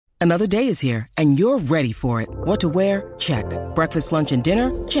Another day is here, and you're ready for it. What to wear? Check. Breakfast, lunch, and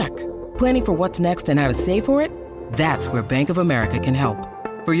dinner? Check. Planning for what's next and how to save for it? That's where Bank of America can help.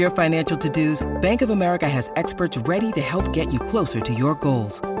 For your financial to-dos, Bank of America has experts ready to help get you closer to your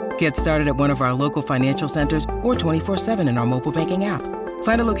goals. Get started at one of our local financial centers or 24/7 in our mobile banking app.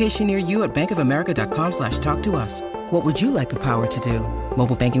 Find a location near you at bankofamerica.com/talktous. What would you like the power to do?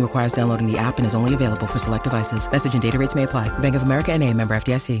 Mobile banking requires downloading the app and is only available for select devices. Message and data rates may apply. Bank of America N.A., member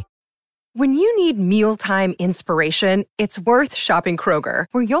FDIC. When you need mealtime inspiration, it's worth shopping Kroger,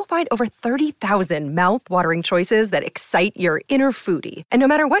 where you'll find over 30,000 mouth-watering choices that excite your inner foodie. And no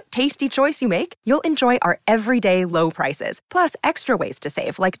matter what tasty choice you make, you'll enjoy our everyday low prices, plus extra ways to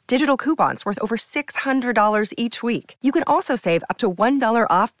save, like digital coupons worth over $600 each week. You can also save up to $1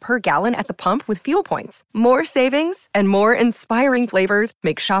 off per gallon at the pump with fuel points. More savings and more inspiring flavors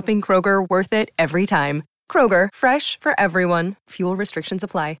make shopping Kroger worth it every time. Kroger, fresh for everyone. Fuel restrictions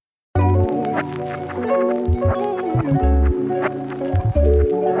apply.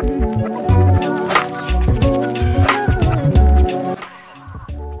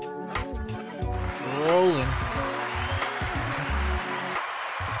 Rolling.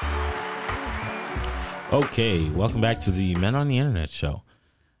 Okay, welcome back to the Men on the Internet show.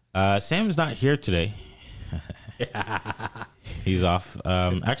 Sam's not here today. He's off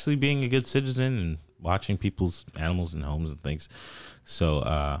actually being a good citizen and watching people's animals and homes and things. So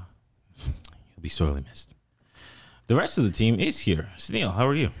he'll be sorely missed. The rest of the team is here. Sunil, how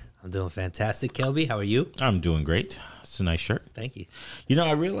are you? I'm doing fantastic, Kelby. How are you? I'm doing great. It's a nice shirt. Thank you. You know,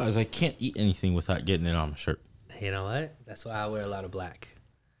 I realize I can't eat anything without getting it on my shirt. You know what? That's why I wear a lot of black.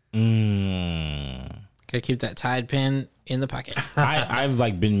 Gotta keep that Tide pen in the pocket. I've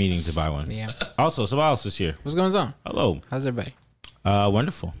been meaning to buy one. Yeah. Also, somebody else is here. What's going on? Hello. How's everybody?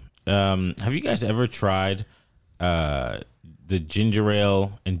 Wonderful. Have you guys ever tried the ginger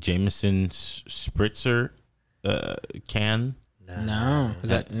ale and Jameson spritzer can? No. Is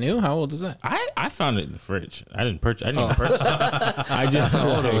that new? How old is that? I found it in the fridge. I didn't purchase it. I just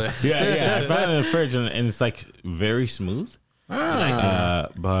yeah. I found it in the fridge and it's like very smooth.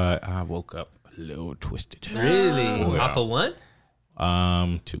 But I woke up a little twisted. Really? Off of one?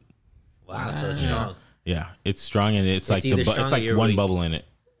 2. Wow, so strong. Yeah, it's strong and it's like either it's strong like or you're one weak. bubble in it.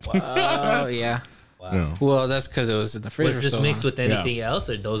 Oh, yeah. Wow. Yeah. Well, that's because it was in the fridge. Was for this so mixed long. with anything else,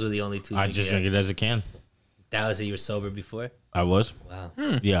 or those were the only two? I just drink it as a can. That was it. You were sober before? I was. Wow.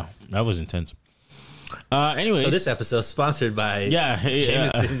 Yeah, that was intense. Anyways, So this episode is sponsored by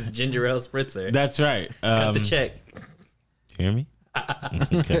Jameson's Ginger Ale Spritzer. That's right. Cut the check. Hear me?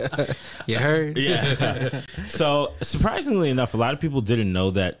 Okay. You heard? Yeah. So surprisingly enough, a lot of people didn't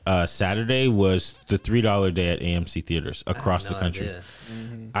know that Saturday was the $3 day at AMC theaters across the country.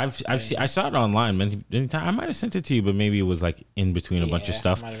 I saw it online many times. I might have sent it to you, but maybe it was like in between a bunch of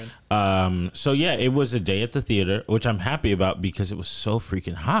stuff. Might have been. So yeah, it was a day at the theater, which I'm happy about because it was so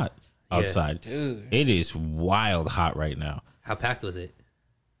freaking hot outside. Dude. It is wild hot right now. How packed was it?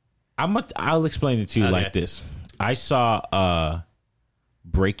 I'll explain it to you like this. I saw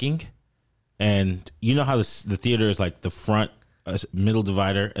Breaking, and you know how the theater is like the front, middle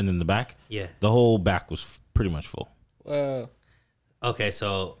divider, and then the back? Yeah. The whole back was pretty much full. Whoa. Okay,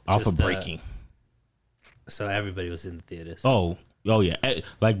 so Off just, of Breaking. So everybody was in the theaters. Oh yeah.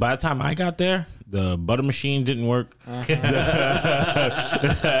 Like by the time I got there, the butter machine didn't work. Uh-huh. It was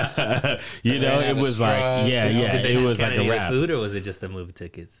like Did they it was like discount any a of the wrap. food, or was it just the movie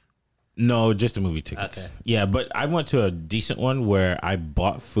tickets? No, just the movie tickets. Okay. Yeah, but I went to a decent one where I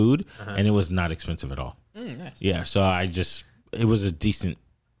bought food and it was not expensive at all. Nice. Yeah, so it was a decent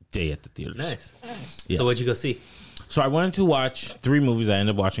day at the theaters. Nice. Yeah. So what'd you go see? So I wanted to watch 3 movies. I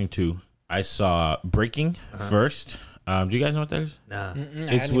ended up watching 2. I saw Breaking first. Do you guys know what that is? Nah.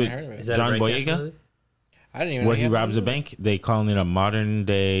 It's I hadn't with even heard of it. Is that John a breakdance Boyega, movie? I didn't even where know he had robs a one. bank. They calling it a modern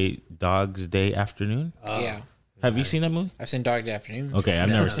day Dog's Day Afternoon. Yeah. Have you seen that movie? I've seen Dog Day Afternoon. Okay, I've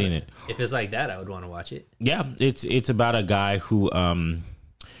never seen it. If it's like that, I would want to watch it. Yeah, it's about a guy who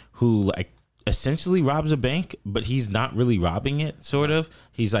like essentially robs a bank, but he's not really robbing it. Sort of,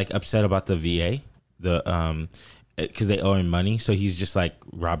 he's like upset about the VA, because they owe him money, so he's just like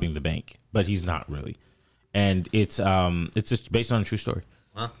robbing the bank, but he's not really. And it's just based on a true story.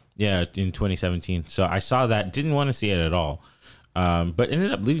 Huh? Yeah, in 2017. So I saw that, didn't want to see it at all, but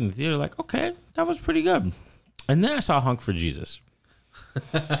ended up leaving the theater like, okay, that was pretty good. And then I saw Hunk for Jesus.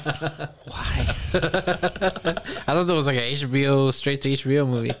 Why? I thought that was like a HBO, straight to HBO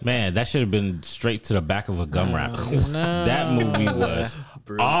movie. Man, that should have been straight to the back of a gum wrap. No. That movie was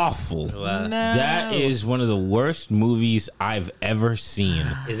awful. Wow. That is one of the worst movies I've ever seen.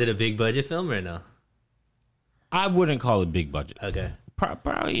 Is it a big budget film or no? I wouldn't call it big budget. Okay.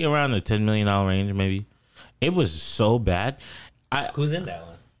 Probably around the $10 million range, maybe. It was so bad. Who's in that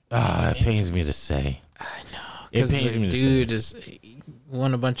one? It pains me to say. I know. It Because pains the me to dude say.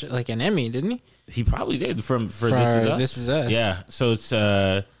 won a bunch of, like, an Emmy, didn't he? He probably did for This Is Us. This Is Us. Yeah. So it's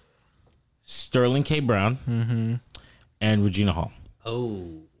Sterling K. Brown and Regina Hall. Oh.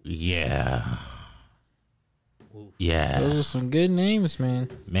 Yeah. Yeah. Those are some good names, man.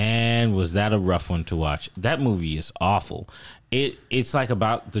 Man, was that a rough one to watch. That movie is awful. It's like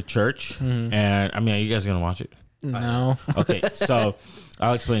about the church. And, I mean, are you guys going to watch it? No. Okay, so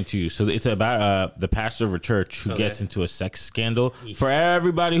I'll explain it to you. So it's about the pastor of a church who gets into a sex scandal. For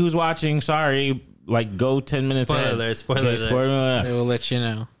everybody who's watching, sorry, like go 10 minutes Spoiler ahead. alert, spoiler alert. Spoiler alert. They will let you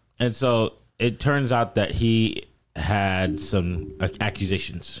know. And so it turns out that he had some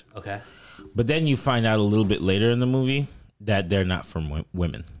accusations. Okay. But then you find out a little bit later in the movie that they're not from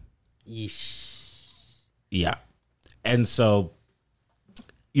women. Yeesh. Yeah. And so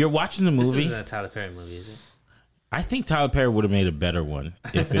you're watching the movie. This isn't a Tyler Perry movie, is it? I think Tyler Perry would have made a better one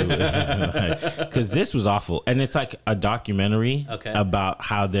if it was, because this was awful. And it's like a documentary about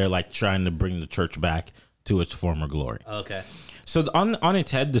how they're like trying to bring the church back to its former glory. Okay. So on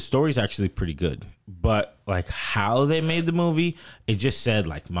its head, the story's actually pretty good, but like how they made the movie, it just said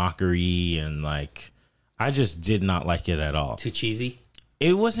like mockery and like I just did not like it at all. Too cheesy?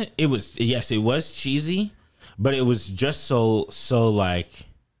 It wasn't. It was, yes, it was cheesy, but it was just so like,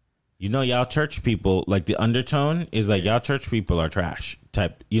 you know, y'all church people, like the undertone is like y'all church people are trash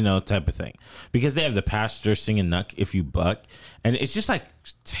type of thing, because they have the pastor singing "Nuck If You Buck," and it's just like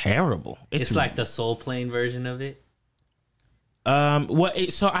terrible. It's like the Soul Plane version of it.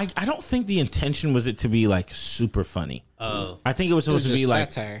 So I don't think the intention was it to be like super funny. Oh, I think it was supposed to be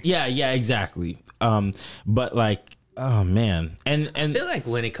like satire. Yeah, exactly. But like, oh man, and I feel like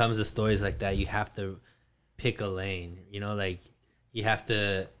when it comes to stories like that, you have to pick a lane. You know, like you have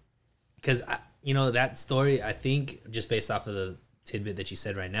to, because that story, I think, just based off of the tidbit that you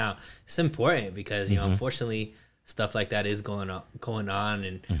said right now, it's important because unfortunately, stuff like that is going on,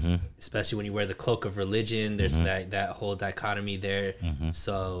 and especially when you wear the cloak of religion, there's that whole dichotomy there.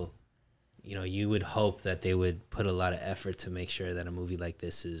 So, you would hope that they would put a lot of effort to make sure that a movie like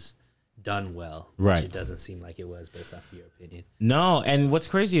this is done well. Right. Which it doesn't seem like it was based off of your opinion. No, and what's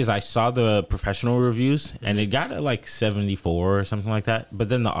crazy is I saw the professional reviews and it got a like 74 or something like that, but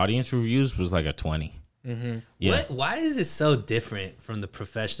then the audience reviews was like a 20. Yeah. Why is it so different from the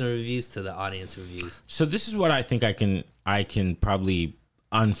professional reviews to the audience reviews? So this is what I think I can probably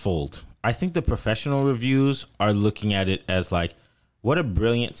unfold. I think the professional reviews are looking at it as like, what a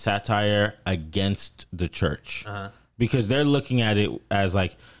brilliant satire against the church. Because they're looking at it as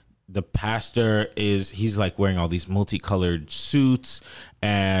like, the pastor he's like wearing all these multicolored suits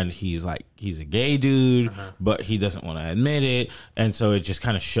and he's a gay dude, but he doesn't want to admit it. And so it just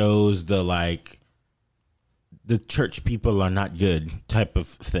kind of shows the like, the church people are not good type of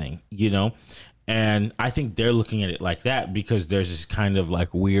thing, And I think they're looking at it like that because there's this kind of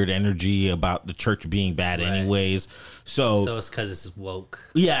like weird energy about the church being bad anyways. So it's because it's woke.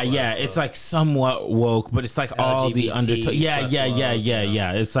 Yeah, it's like somewhat woke, but it's like all the undertone. Yeah.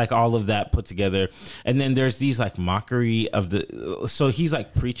 It's like all of that put together. And then there's these like mockery of so he's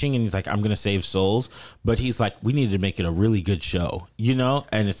like preaching and he's like, I'm going to save souls. But he's like, we need to make it a really good show,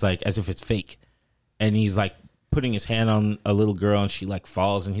 And it's like as if it's fake. And he's like, putting his hand on a little girl and she like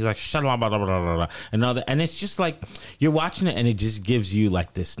falls and he's like shut up, blah, blah, blah, blah, blah, and all that, and it's just like you're watching it and it just gives you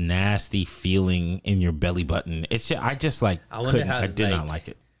like this nasty feeling in your belly button. It's just, I did not like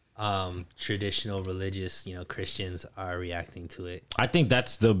it. Traditional religious Christians are reacting to it. I think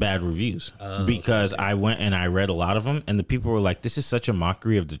that's the bad reviews because I went and I read a lot of them and the people were like, this is such a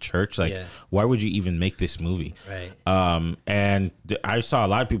mockery of the church, like why would you even make this movie? Right. And I saw a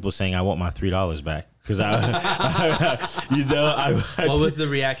lot of people saying I want my $3 back. Because what was the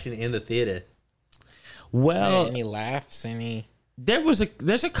reaction in the theater? Well, any laughs?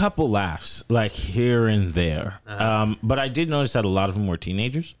 There's a couple laughs like here and there, but I did notice that a lot of them were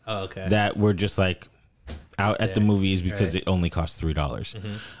teenagers. Oh, okay. That were just like out at the movies because it only cost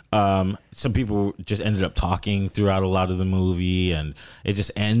 $3. Some people just ended up talking throughout a lot of the movie, and it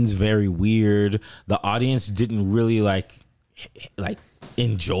just ends very weird. The audience didn't really like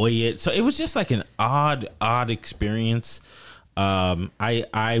enjoy it, so it was just like an odd experience.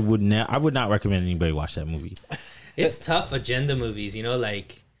 I would not recommend anybody watch that movie. It's tough agenda movies,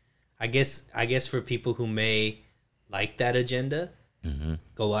 like I guess for people who may like that agenda,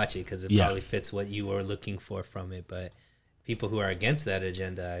 go watch it because it probably fits what you were looking for from it. But people who are against that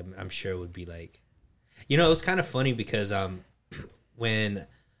agenda, I'm sure would be like, it was kind of funny because when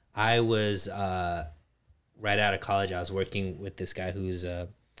I was right out of college, I was working with this guy who's a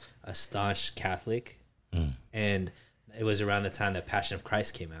staunch Catholic, and it was around the time that Passion of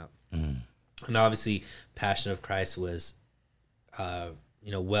Christ came out, and obviously Passion of Christ was,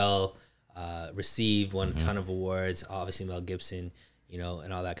 well received, won a ton of awards. Obviously Mel Gibson,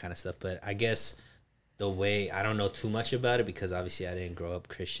 and all that kind of stuff. But I guess the way, I don't know too much about it because obviously I didn't grow up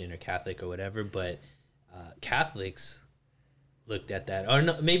Christian or Catholic or whatever. But Catholics looked at that, or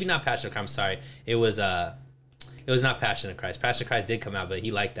no, maybe not Passion of Christ. I'm sorry, it was not Passion of Christ. Passion of Christ did come out, but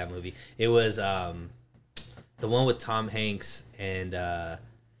he liked that movie. It was the one with Tom Hanks and Da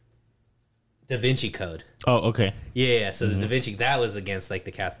Vinci Code. Oh, okay. Yeah. So the Da Vinci, that was against like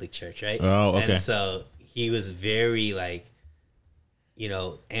the Catholic Church, right? Oh, okay. And so he was very like,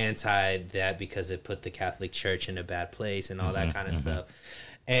 anti that because it put the Catholic Church in a bad place and all that kind of stuff.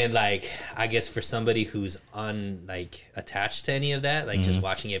 And like, I guess for somebody who's attached to any of that, like just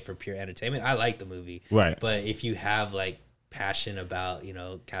watching it for pure entertainment, I like the movie. Right. But if you have like passion about,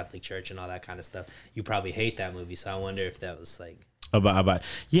 Catholic Church and all that kind of stuff, you probably hate that movie. So I wonder if that was like about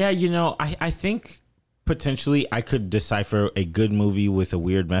yeah, I think potentially I could decipher a good movie with a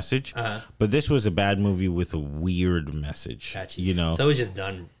weird message, but this was a bad movie with a weird message. catchy. So it was just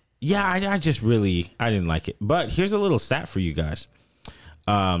done. Yeah, I didn't like it. But here's a little stat for you guys.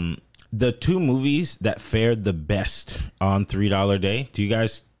 The two movies that fared the best on $3 Day, do you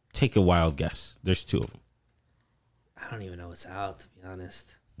guys take a wild guess? There's two of them. I don't even know what's out, to be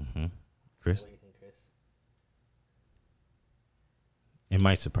honest. Chris? What do you think, Chris? It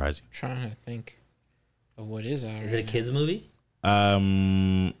might surprise Trying to think of what is out. Is it a kids movie?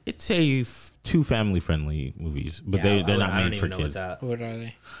 you. It's two family friendly movies, but they're not made for kids. What are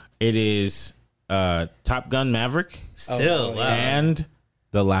they? It is Top Gun Maverick Still, wow. and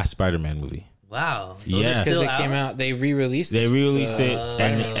the last Spider-Man movie. Wow. Those Yeah. are Because still it came out, they re-released. They re-released it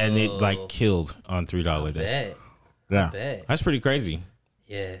Spider-Man. and it like killed on $3 Day. Bet. Yeah, bet. that's pretty crazy.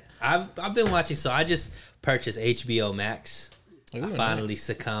 Yeah. I've been watching, so I just purchased HBO Max. Ooh, I finally nice.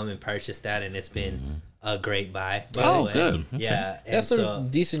 succumbed and purchased that, and it's been a great buy. By Oh, the way. good. Okay. Yeah. They have And some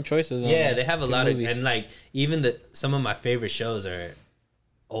decent choices. yeah, they have a good lot movies. of, and like even some of my favorite shows are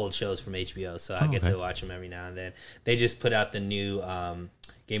old shows from HBO, so I get okay. to watch them every now and then. They just put out the new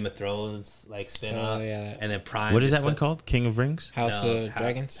Game of Thrones like spinoff, Oh, yeah, that- and then Prime. What is just that one called? King of Rings? House No, of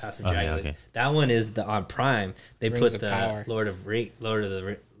Dragons. House of Oh, yeah, Dragons. okay. That one is on Prime. They Rings put of the Power. Lord of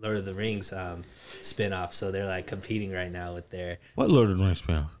the Rings spinoff, so they're like competing right now with their. What Lord of the Rings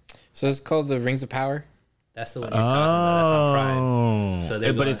spinoff? So it's called the Rings of Power. That's the one you're talking about. That's on Prime. So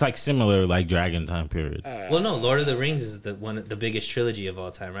they're but going- it's like similar, like Dragon time period. Well, no, Lord of the Rings is the biggest trilogy of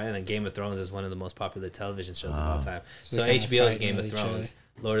all time, right? And then Game of Thrones is one of the most popular television shows of all time. So So they're kinda HBO's fighting Game of with each Thrones,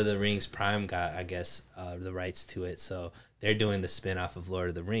 Lord of the Rings, Prime got, I guess, the rights to it. So they're doing the spinoff of Lord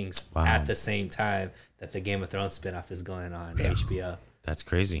of the Rings at the same time that the Game of Thrones spinoff is going on HBO. That's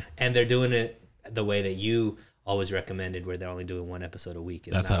crazy. And they're doing it the way that you always recommended, where they're only doing one episode a week.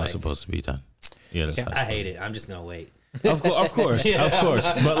 It's That's not how like, it's supposed to be done. Yeah, that's how I hate it. I'm just gonna wait. Of course.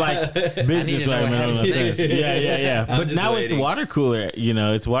 But like business know what happened. Yeah. But just now it's waiting. water cooler.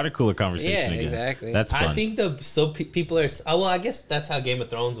 It's water cooler conversation Yeah, again. exactly. That's fun. I think people are. Oh, well, I guess that's how Game of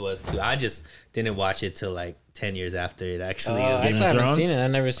Thrones was too. I just didn't watch it till like 10 years after it actually. I was. Game still of haven't Thrones? seen it.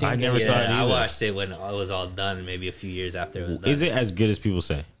 I've never seen I it. never saw it I either. watched it when it was all done, maybe a few years after it was done. Is it as good as people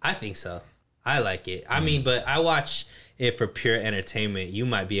say? I think so. I like it. I mean, but I watch it for pure entertainment. You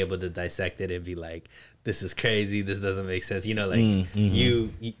might be able to dissect it and be like, this is crazy. This doesn't make sense.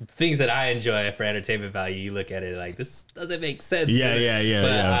 You things that I enjoy for entertainment value, you look at it like, this doesn't make sense. Yeah.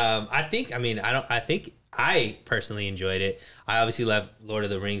 But I think I personally enjoyed it. I obviously love Lord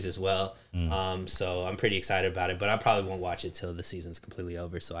of the Rings as well. So I'm pretty excited about it, but I probably won't watch it till the season's completely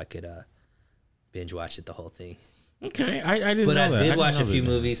over so I could binge watch it, the whole thing. Okay, I didn't But know I that. did didn't watch know a few that.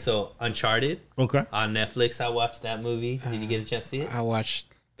 movies. So Uncharted Okay. on Netflix, I watched that movie. Did you get a chance to see it? I watched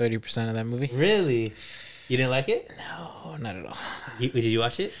 30% of that movie. Really? You didn't like it? Oh, not at all. Did you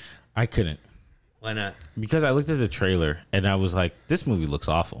watch it? I couldn't Why not? because I looked at the trailer and I was like, this movie looks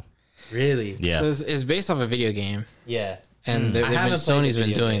awful. Really? Yeah. So it's based off a video game, Yeah. and I haven't played Sony's the been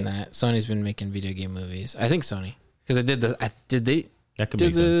video doing game. that. Sony's been making video game movies. I think Sony, because I did they That could did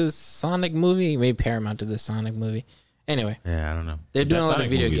make the sense. Sonic movie? Maybe Paramount did the Sonic movie. Anyway, Yeah, I don't know. They're doing That a lot of Sonic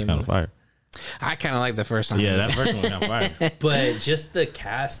video movie's game kind of fire. I kind of like the first Sonic Yeah, movie. that first one got fire. But just the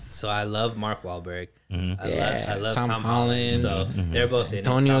cast. So I love Mark Wahlberg. I love Tom Holland. So they're both in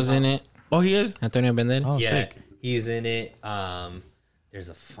Antonio's it. in it. Oh, he is? Antonio Banderas. Oh, Yeah, sick. he's in it. There's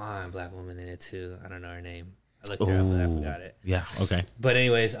a fine black woman in it too. I don't know her name. I looked her up, but I forgot it. Yeah, okay. But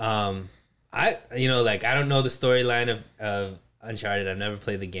anyways, I I don't know the storyline of Uncharted. I've never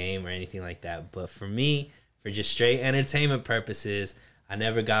played the game or anything like that. But for me, for just straight entertainment purposes. I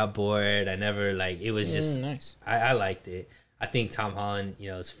never got bored. I never it was just nice. I liked it. I think Tom Holland,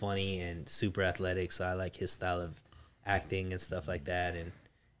 is funny and super athletic, so I like his style of acting and stuff like that. And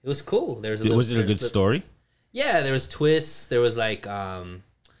it was cool. Was it a good story? Yeah, there was twists. There was it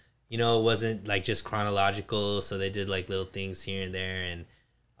wasn't just chronological, so they did little things here and there, and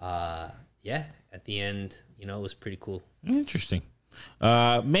at the end, it was pretty cool. Interesting.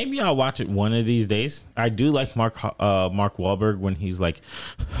 Maybe I'll watch it one of these days. I do like Mark Wahlberg when he's like,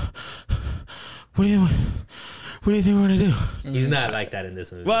 what do you think we're gonna do? He's not like that in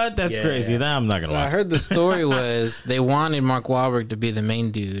this movie. What? That's crazy. Nah, I'm not gonna So watch I heard the story was they wanted Mark Wahlberg to be the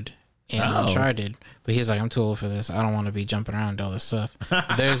main dude in Uncharted, but he's like, I'm too old for this. I don't want to be jumping around and all this stuff.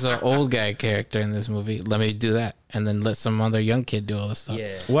 There's an old guy character in this movie. Let me do that, and then let some other young kid do all this stuff.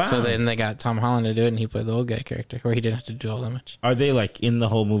 Yeah. Wow. So then they got Tom Holland to do it, and he played the old guy character, where he didn't have to do all that much. Are they in the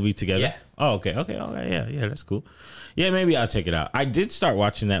whole movie together? Yeah. Oh, okay. Yeah, that's cool. Yeah, maybe I'll check it out. I did start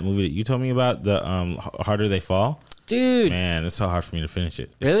watching that movie that you told me about, the Harder They Fall. Dude, Man, it's so hard for me to finish it.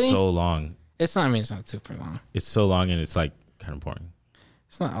 It's Really? so long. it's not super long. It's so long, and it's kind of boring.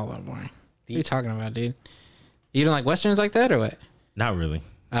 It's not all that boring. What are you talking about, dude? You don't like westerns like that, or what? Not really.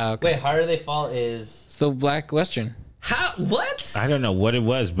 Wait, Okay. Harder They Fall is It's the black western. how? What? I don't know what it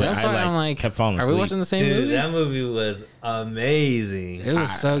was, but That's why I'm I like, kept falling are asleep. we watching the same Dude, movie? that movie was amazing. It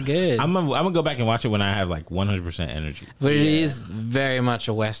was so good. I'm gonna go back and watch it when I have 100% energy. But it is very much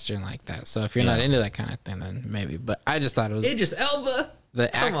a western like that. So if you're not into that kind of thing, then maybe. But I just thought it was Idris Elba. the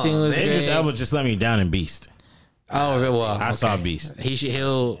Come acting on, was man. great. Idris Elba just let me down in Beast. Oh well, I saw okay. Beast.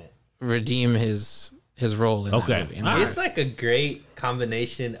 He'll redeem his role in Okay. that movie. All It's a great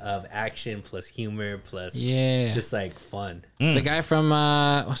combination of action plus humor plus just fun. The guy from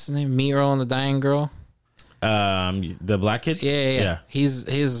what's his name? Meatro and the Dying Girl. The black kid. Yeah.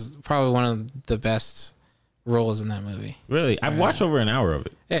 He's probably one of the best roles in that movie. Really, I've watched over an hour of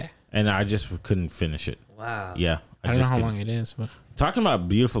it, Yeah. and I just couldn't finish it. Wow. Yeah, I don't know just how couldn't. long it is, but Talking about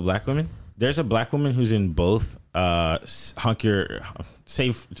beautiful black women, there's a black woman who's in both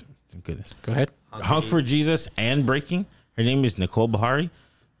goodness, go ahead. Hunk for Jesus and Breaking. Her name is Nicole Bahari.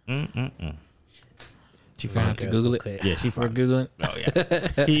 She You're gonna found have to it. Google it. Quick. Yeah, she We're found it. Googling.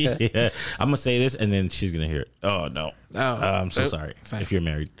 Oh yeah. Yeah. I'm gonna say this and then she's gonna hear it. Oh no. I'm so Oh, sorry sorry. if you're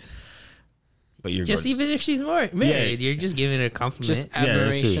married. But you're Just gorgeous. even if she's married, you're just giving her a compliment. Just Yeah, that's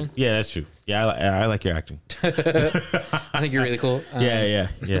true. admiration. Yeah, that's true. Yeah, I like your acting. I think you're really cool. Yeah.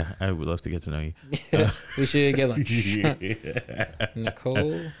 I would love to get to know you. We should get lunch.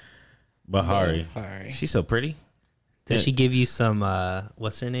 Nicole Bahari. Bahari. She's so pretty. Does she give you some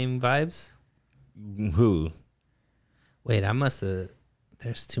what's her name vibes? Who? Wait, I must have.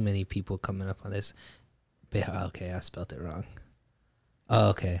 There's too many people coming up on this. Okay, I spelled it wrong. Oh,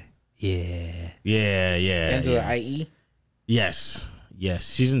 okay. Yeah. Yeah. Angela IE. Yes.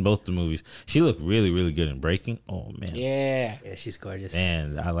 She's in both the movies. She looked really, really good in Breaking. Oh man. Yeah. Yeah, she's gorgeous.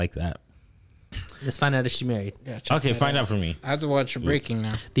 Man, I like that. Let's find out if she's married. Okay, find out for me. I have to watch Breaking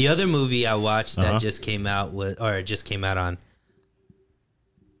now. The other movie I watched Uh-huh. that just came out on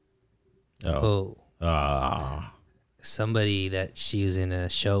somebody that she was in a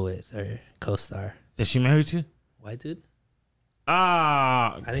show with or co-star. Is she married to? White dude?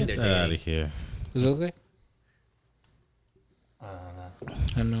 I think they're get that out dating. of here. Who's it look like?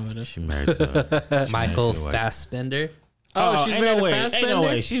 I don't know what it is. She married to Michael to a white- Fassbender. Oh, she's ain't married no to way. Fassbender? Ain't no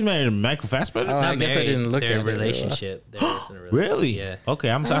way. She's married to Michael Fassbender. Oh, I Not guess I married. didn't look They're at in a it. relationship. They're just in a relationship. Really? Yeah. Okay,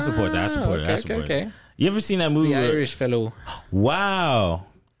 I support that. I support it. I okay, support okay. it. You ever seen that movie? The where- Irish fellow. Wow,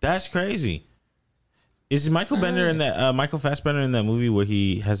 that's crazy. Is Michael Bender in that? Michael Fassbender in that movie where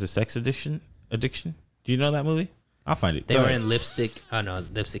he has a sex addiction? Do you know that movie? I'll find it. They Go were ahead. in Lipstick. Oh no,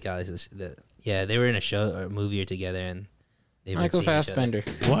 Lipstick Alley. Yeah, they were in a show or a movie or together, and they've been Michael seeing each other. Fassbender.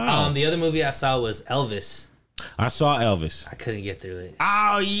 Wow. The other movie I saw was Elvis. I saw Elvis. I couldn't get through it.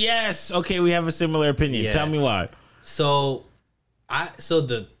 Oh yes. Okay, we have a similar opinion. Yeah. Tell me why. So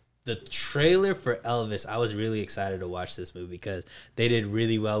the trailer for Elvis, I was really excited to watch this movie because they did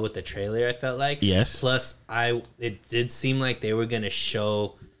really well with the trailer. I felt like Yes. Plus, it did seem like they were gonna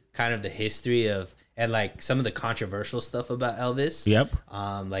show kind of the history of and like some of the controversial stuff about Elvis. Yep.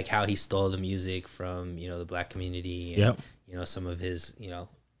 Like how he stole the music from the black community. And, Yep. some of his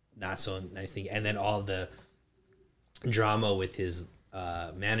not so nice thing, and then all the drama with his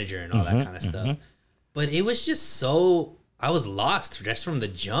manager and all that kind of stuff. But it was just so I was lost just from the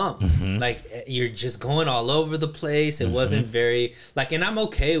jump. Like you're just going all over the place. It wasn't very and I'm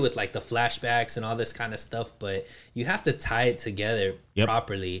okay with like the flashbacks and all this kind of stuff, but you have to tie it together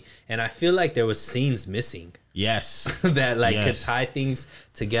properly. And I feel like there was scenes missing Yes. that Yes. could tie things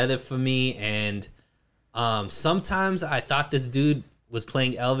together for me. And Sometimes I thought this dude was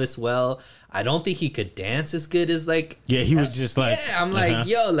playing Elvis well. I don't think he could dance as good as like. Yeah, he was just like. Yeah, I'm like,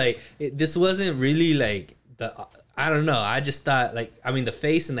 yo, like this wasn't really like the. I don't know. I just thought like, I mean, the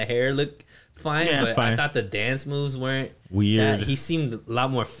face and the hair look fine, but I thought the dance moves weren't weird. He seemed a lot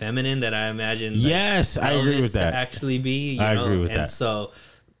more feminine than I imagined. Yes, I agree with that. Actually, be I agree with that. And so.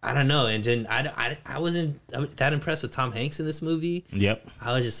 I don't know, and then I wasn't that impressed with Tom Hanks in this movie. Yep.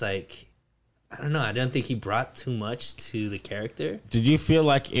 I was just like, I don't know. I don't think he brought too much to the character. Did you feel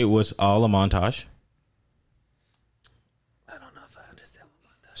like it was all a montage? I don't know if I understand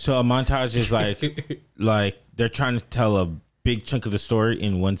what montage. So a montage is like they're trying to tell a big chunk of the story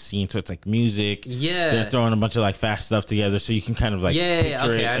in one scene. So it's like music. Yeah. They're throwing a bunch of like fast stuff together so you can kind of like okay,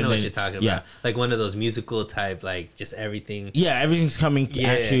 it, I know what you're talking about. Yeah. Like one of those musical type, like just everything. Yeah, everything's coming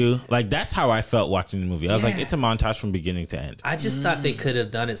at you. Like that's how I felt watching the movie. I was like, it's a montage from beginning to end. I just thought they could have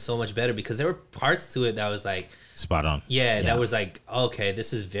done it so much better because there were parts to it that was like spot on. Yeah, that was like, okay,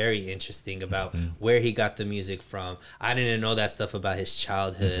 this is very interesting about where he got the music from. I didn't know that stuff about his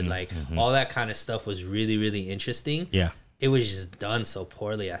childhood. All that kind of stuff was really, really interesting. Yeah. It was just done so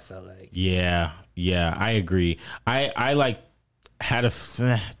poorly, I felt like. Yeah, I agree. I like had a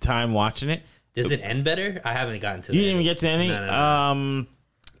time watching it. Does it end better? I haven't gotten to. You didn't even get to any. No.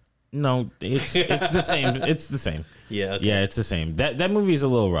 No, it's the same. It's the same. Yeah, okay. Yeah, it's the same. That movie is a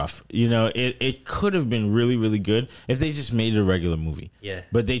little rough. You know, it could have been really, really good if they just made it a regular movie. Yeah.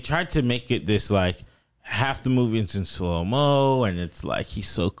 But they tried to make it this like half the movie is in slow mo, and it's like he's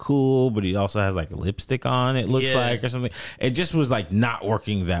so cool, but he also has like a lipstick on. It looks like or something. It just was like not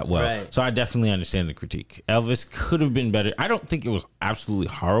working that well. Right. So I definitely understand the critique. Elvis could have been better. I don't think it was absolutely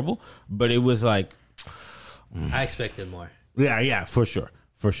horrible, but it was like I expected more. yeah, for sure.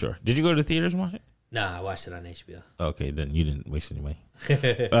 Did you go to the theaters and watch it? No, I watched it on HBO. Okay, then you didn't waste any money.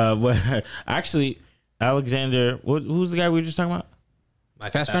 But actually, Alexander, who's the guy we were just talking about?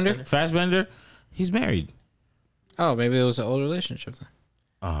 Fassbender? Fassbender. He's married. Oh, maybe it was an old relationship then.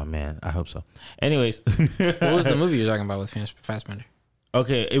 Oh man, I hope so. Anyways, What was the movie you're talking about with Fassbender?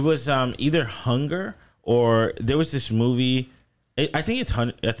 okay, it was either Hunger or there was this movie. I think it's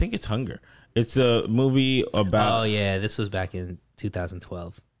Hunger. It's a movie about. Oh yeah, this was back in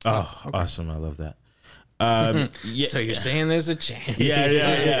 2012. Oh, okay. Awesome! I love that. Yeah, So you're saying there's a chance?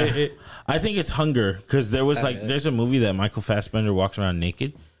 yeah. I think it's Hunger because there was there's a movie that Michael Fassbender walks around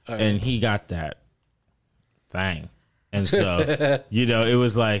naked, and he got that thing, and so it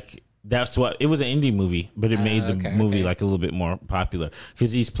was like that's what it was an indie movie, but it made the movie like a little bit more popular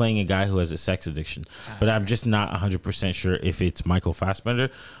because he's playing a guy who has a sex addiction. But I'm just not 100% sure if it's Michael Fassbender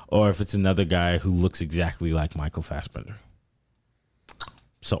or if it's another guy who looks exactly like Michael Fassbender.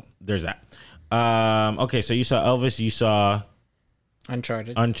 So there's that. Okay, so you saw Elvis, you saw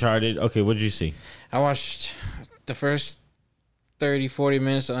Uncharted. Okay, what did you see? I watched the first 30-40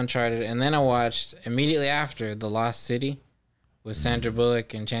 minutes of Uncharted, and then I watched immediately after The Lost City with Sandra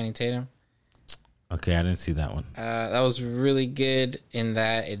Bullock and Channing Tatum. Okay, I didn't see that one. That was really good in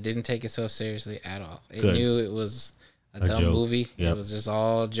that it didn't take it so seriously at all. It knew it was a dumb joke. movie. Yep. It was just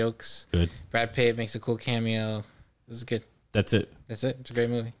all jokes. Good. Brad Pitt makes a cool cameo. It was good. That's it. That's it. It's a great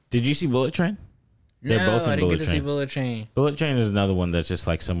movie. Did you see Bullet Train? No, I didn't get to see Bullet Train. Bullet Train is another one that's just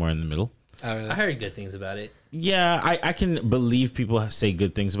like somewhere in the middle. Oh, really? I heard good things about it. Yeah, I can believe people say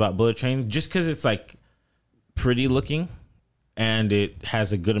good things about Bullet Train just because it's like pretty looking and it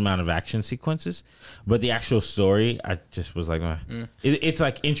has a good amount of action sequences. But the actual story, I just was like, it's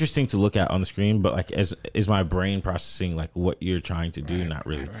like interesting to look at on the screen, but like is my brain processing like what you're trying to do? Not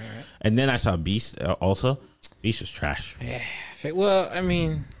really. Right. And then I saw Beast also. Beast was trash. Yeah. Well, I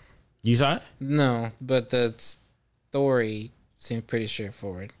mean, you saw it? No, but the story seemed pretty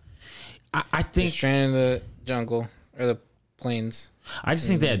straightforward. I think They're stranded in the jungle or the plains. I just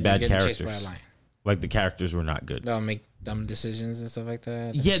think they had bad characters. Chased by a lion. Like the characters were not good. They'll make dumb decisions and stuff like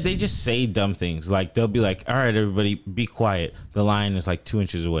that. Yeah, they just say dumb things. Like they'll be like, "All right, everybody, be quiet." The lion is like 2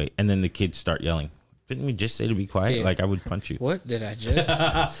 inches away, and then the kids start yelling. Didn't we just say to be quiet? Yeah. Like I would punch you. What did I just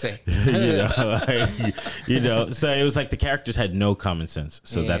say? So it was like the characters had no common sense.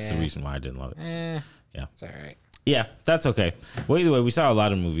 So that's the reason why I didn't love it. Yeah, it's all right. Yeah, that's okay. Well, either way, we saw a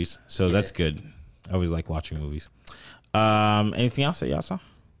lot of movies, so that's good. I always like watching movies. Anything else that y'all saw?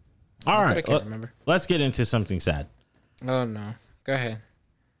 All right, I can't remember. Let's get into something sad. Oh no, go ahead.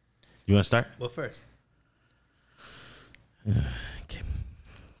 You want to start? Well, first, okay.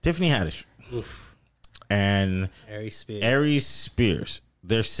 Tiffany Haddish. Oof. And Aries Spears.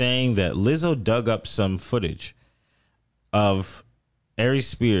 They're saying that Lizzo dug up some footage of Aries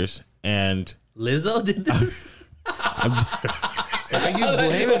Spears and Lizzo did this. Are you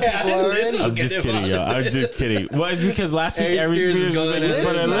blaming people already? I'm just kidding, yo. I'm just kidding. Well, it's because last week Aries Spears Spears is was going making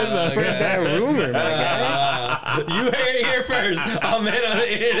fun of Let's not spread Lizzo. that rumor, my guy. You heard it here first. On Man on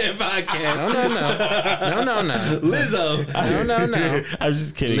the Internet podcast. No. Lizzo. No. I'm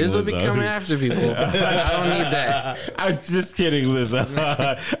just kidding. Liz will be Lizzo. coming after people. I don't need that. I'm just kidding, Lizzo.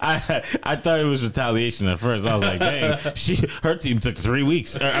 I thought it was retaliation at first. I was like, dang, her team took 3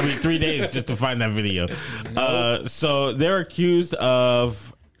 weeks. 3 days just to find that video. So they're accused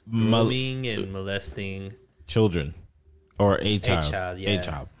of Grooming and molesting children or a child. A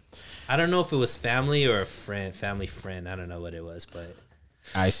child. I don't know if it was family or a friend, family friend. I don't know what it was, but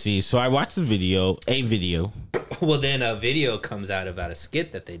I see. So I watched a video. well, then a video comes out about a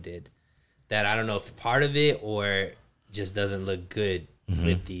skit that they did that I don't know if part of it or just doesn't look good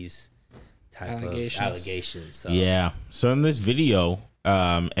with these type of allegations. So. Yeah. So in this video,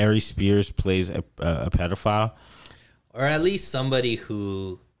 Aries Spears plays a pedophile, or at least somebody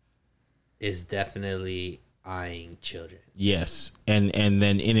who is definitely eyeing children. Yes, and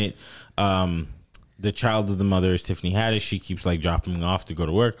then in it, the child of the mother is Tiffany Haddish. She keeps like dropping him off to go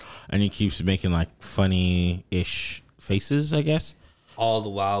to work, and he keeps making like funny-ish faces, I guess. All the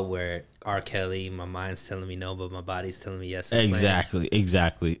while, where R. Kelly, my mind's telling me no, but my body's telling me yes. I'm playing.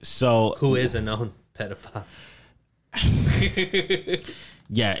 Exactly. So who is a known pedophile?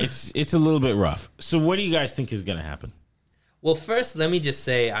 Yeah, it's a little bit rough. So what do you guys think is gonna happen? Well, first, let me just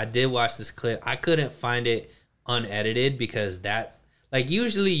say I did watch this clip. I couldn't find it unedited because that's like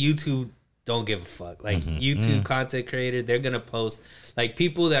usually YouTube don't give a fuck. Like YouTube content creators, they're gonna post like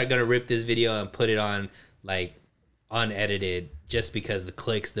people that are gonna rip this video and put it on like unedited just because the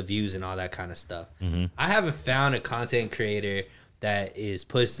clicks, the views, and all that kind of stuff. I haven't found a content creator that is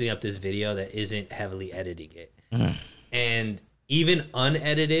posting up this video that isn't heavily editing it. And even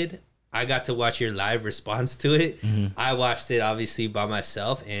unedited, I got to watch your live response to it. I watched it obviously by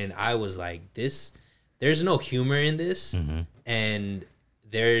myself, and I was like, there's no humor in this. And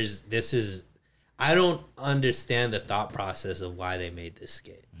I don't understand the thought process of why they made this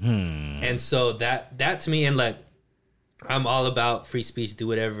skit. And so that to me, and like, I'm all about free speech, do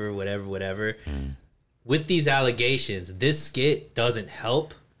whatever. With these allegations, this skit doesn't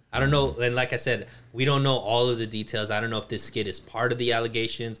help. I don't know. And like I said, we don't know all of the details. I don't know if this skit is part of the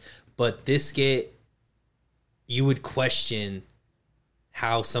allegations, but this skit, you would question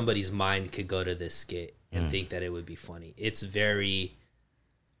how somebody's mind could go to this skit and think that it would be funny. It's very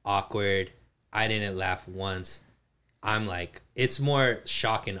awkward. I didn't laugh once. I'm like, it's more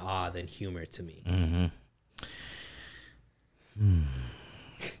shock and awe than humor to me.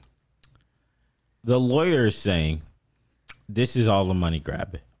 The lawyer is saying this is all a money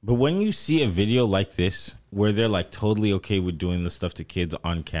grab. But when you see a video like this where they're like totally okay with doing this stuff to kids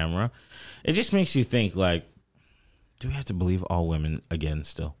on camera, it just makes you think like, do we have to believe all women again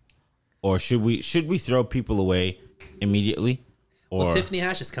still? Or should we throw people away immediately? Or Well, Tiffany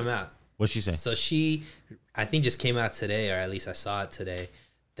Haddish has come out. What'd she say? So she, I think, just came out today, or at least I saw it today,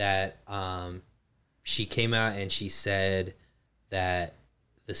 that she came out and she said that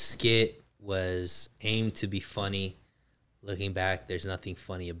the skit was aimed to be funny. Looking back, there's nothing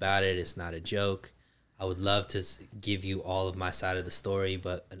funny about it. It's not a joke. I would love to give you all of my side of the story,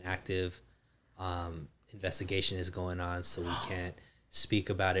 but an active investigation is going on, so we can't speak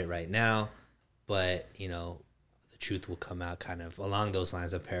about it right now. But, you know, the truth will come out, kind of along those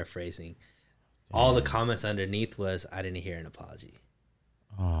lines. I'm paraphrasing. All the comments underneath was, I didn't hear an apology.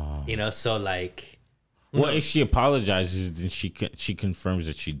 You know, so like... Well, if she apologizes, then she confirms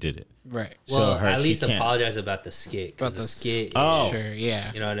that she did it. Right. Well, So at she least can't- apologize about the skit. Because the skit, Sure,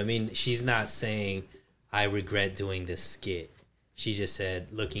 yeah. you know what I mean? She's not saying, I regret doing this skit. She just said,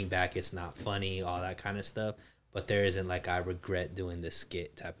 looking back, it's not funny, all that kind of stuff. But there isn't like, I regret doing this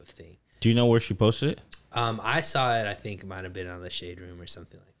skit type of thing. Do you know where she posted it? I saw it, I think it might have been on the Shade Room or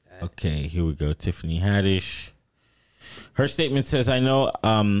something like that. Okay, here we go. Tiffany Haddish. Her statement says, I know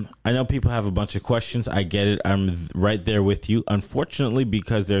people have a bunch of questions. I get it. I'm right there with you. Unfortunately,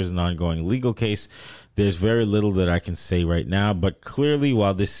 because there's an ongoing legal case, there's very little that I can say right now. But clearly,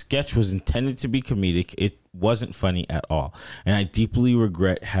 while this sketch was intended to be comedic, it wasn't funny at all. And I deeply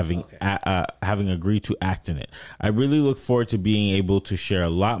regret having agreed to act in it. I really look forward to being able to share a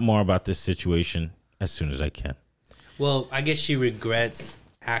lot more about this situation as soon as I can. Well, I guess she regrets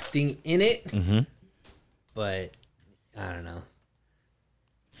acting in it. But I don't know.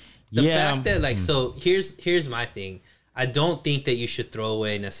 The fact that like, so here's my thing. I don't think that you should throw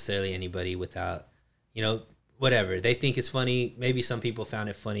away necessarily anybody without, you know, whatever they think is funny. Maybe some people found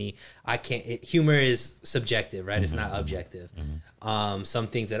it funny. I can't. Humor is subjective, right? It's not objective. Some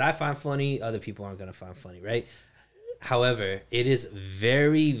things that I find funny, other people aren't gonna find funny, right? However, it is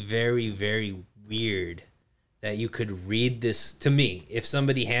very, very, very weird that you could read this to me. If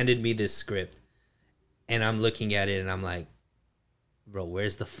somebody handed me this script and I'm looking at it and I'm like, bro,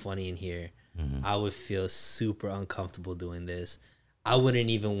 where's the funny in here? I would feel super uncomfortable doing this. I wouldn't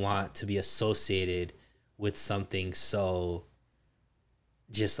even want to be associated with something so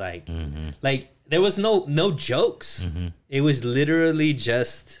just like there was no jokes. It was literally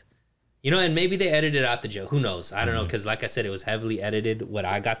just, you know, and maybe they edited out the joke. Who knows? I don't know, because like I said, it was heavily edited what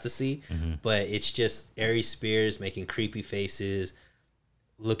I got to see. But it's just Aries Spears making creepy faces,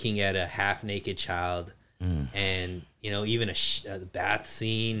 looking at a half naked child, and you know, even the bath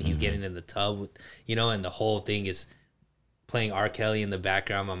scene. He's getting in the tub with, you know, and the whole thing is playing R. Kelly in the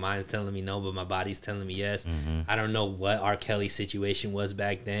background. My mind's telling me no, but my body's telling me yes. I don't know what R. Kelly's situation was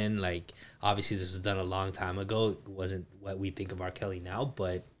back then. Like, obviously, this was done a long time ago. It wasn't what we think of R. Kelly now,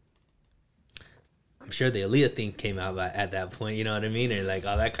 but I'm sure the Aaliyah thing came out at that point. You know what I mean? Or like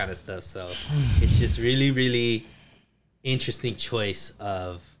all that kind of stuff. So it's just really, really interesting choice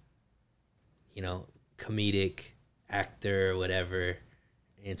of, you know, comedic actor or whatever,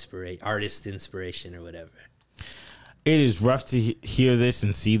 artist inspiration or whatever. It is rough to hear this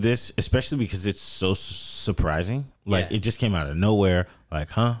and see this, especially because it's so surprising. Like, it just came out of nowhere.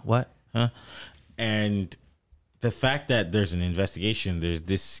 Like, huh? What? Huh? And the fact that there's an investigation, there's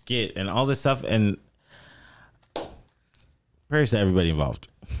this skit and all this stuff, and prayers to everybody involved.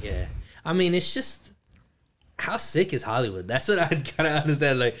 Yeah. I mean, it's just, how sick is Hollywood? That's what I kind of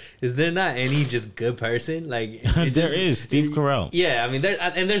understand. Like, is there not any just good person? Like, there is Steve Carell. Yeah, I mean,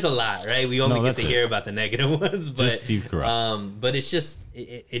 there's a lot, right? We only get to hear about the negative ones, but just Steve Carell. But it's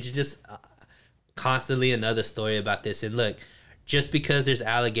just constantly another story about this. And look, just because there's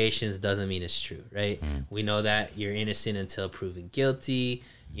allegations doesn't mean it's true, right? We know that you're innocent until proven guilty.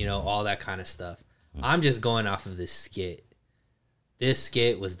 You know, all that kind of stuff. I'm just going off of this skit. This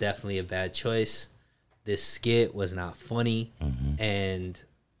skit was definitely a bad choice. This skit was not funny, and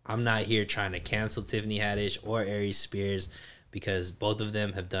I'm not here trying to cancel Tiffany Haddish or Aries Spears, because both of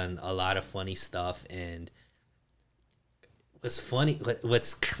them have done a lot of funny stuff. And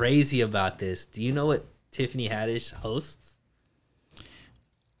what's crazy about this, do you know what Tiffany Haddish hosts?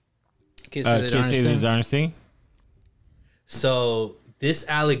 Can't say the darnest thing. So this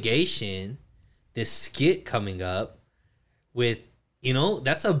allegation, this skit coming up with, you know,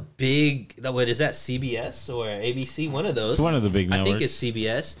 that's a big, what is that, CBS or ABC? One of those. It's one of the big networks. I think it's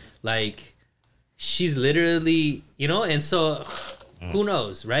CBS. Like, she's literally, you know, and so who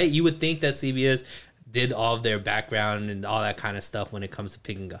knows, right? You would think that CBS did all of their background and all that kind of stuff when it comes to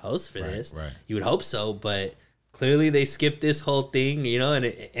picking a host for this. Right. You would hope so, but clearly they skipped this whole thing, you know, and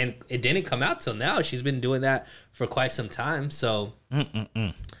it didn't come out till now. She's been doing that for quite some time, so I don't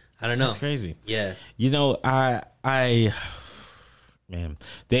know. That's crazy. Yeah. You know, I man,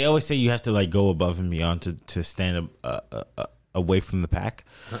 they always say you have to like go above and beyond to stand away from the pack,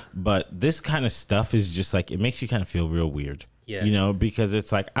 but this kind of stuff is just like, it makes you kind of feel real weird. Yeah, you know, because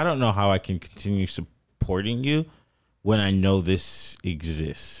it's like, I don't know how I can continue supporting you when I know this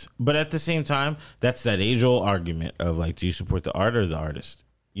exists. But at the same time, that's that age-old argument of like, do you support the art or the artist?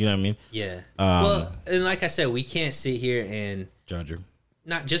 You know what I mean? Yeah. Well, and like I said, we can't sit here and judge her.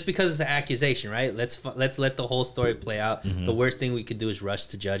 Not just because it's an accusation, right? Let's let the whole story play out. The worst thing we could do is rush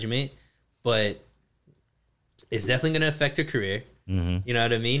to judgment, but it's definitely going to affect her career. You know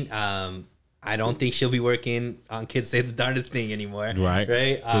what I mean? I don't think she'll be working on Kids Say the Darndest Thing anymore. Right?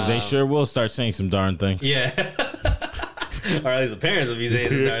 Because they sure will start saying some darn things. Yeah. Or at least the parents will be saying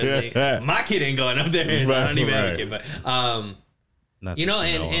some darn thing. My kid ain't going up there. So I don't even have a kid, but you know,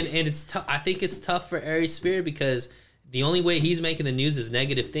 and it's tough. I think it's tough for Aries Spears because the only way he's making the news is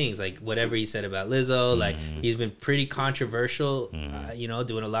negative things, like whatever he said about Lizzo. Like, he's been pretty controversial, you know,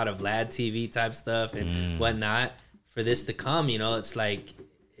 doing a lot of Vlad TV type stuff and whatnot. For this to come, you know, it's like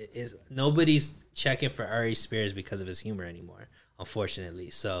nobody's checking for Aries Spears because of his humor anymore,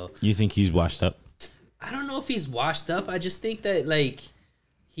 unfortunately. So you think he's washed up? I don't know if he's washed up. I just think that, like,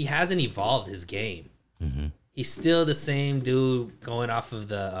 he hasn't evolved his game. He's still the same dude going off of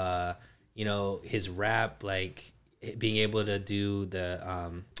the, you know, his rap, like, being able to do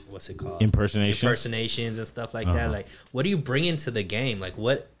the what's it called, impersonations and stuff like that. Like, what are you bringing to the game? Like,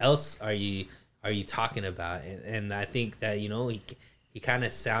 what else are you talking about? And I think that, you know, he kind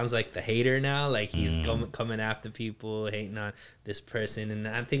of sounds like the hater now. Like, he's coming after people, hating on this person. And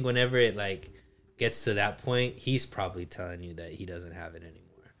I think whenever it like gets to that point, he's probably telling you that he doesn't have it anymore.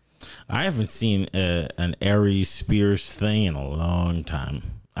 I haven't seen an Aries Spears thing in a long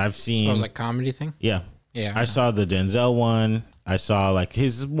time. I've seen, so it was like comedy thing. Yeah. Yeah, I saw the Denzel one. I saw like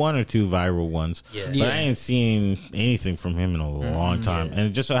his 1 or 2 viral ones. Yeah. But Yeah. I ain't seen anything from him in a long time. And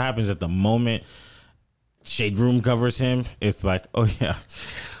it just so happens at the moment Shade Room covers him, it's like, oh yeah,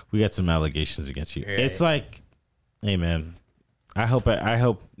 we got some allegations against you. Right. It's like, hey man, I hope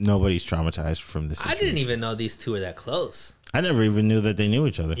nobody's traumatized from this I didn't even know these two were that close. I never even knew that they knew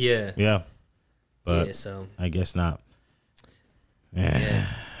each other. Yeah. Yeah. But Yeah, so I guess not. yeah.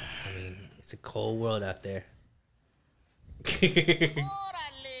 I mean, it's a cold world out there.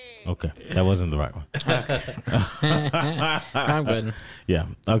 Okay. That wasn't the right one. I'm good. Yeah.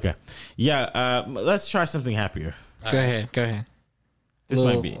 Okay. Yeah. Let's try something happier. Go ahead. This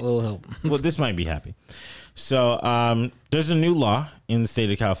might be a little help. well, this might be happy. So there's a new law in the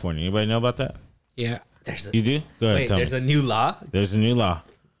state of California. Anybody know about that? Yeah. You do? Go ahead, Wait, tell me. there's a new law? There's a new law.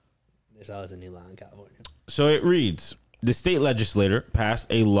 There's always a new law in California. So it reads, the state legislature passed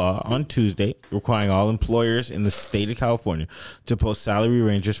a law on Tuesday requiring all employers in the state of California to post salary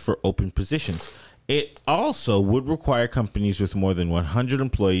ranges for open positions. It also would require companies with more than 100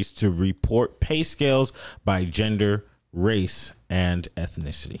 employees to report pay scales by gender, race, and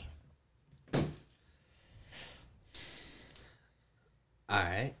ethnicity. All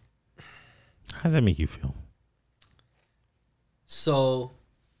right. How does that make you feel? So,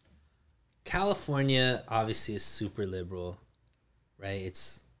 California obviously is super liberal, right?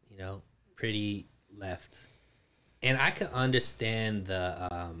 It's, pretty left. And I could understand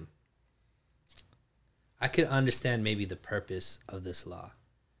maybe the purpose of this law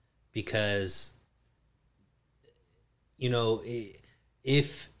because,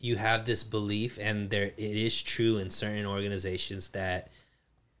 if you have this belief, and it is true in certain organizations that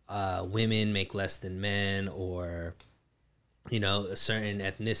women make less than men, or a certain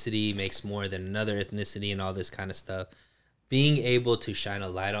ethnicity makes more than another ethnicity, and all this kind of stuff, being able to shine a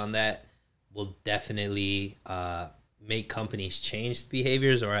light on that will definitely make companies change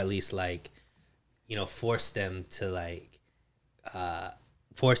behaviors, or at least force them to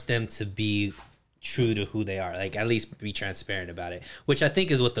be true to who they are, at least be transparent about it, which I think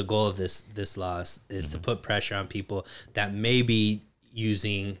is what the goal of this law is to put pressure on people that may be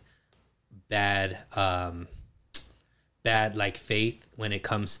using bad faith when it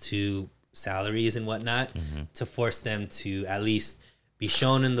comes to salaries and whatnot, to force them to at least be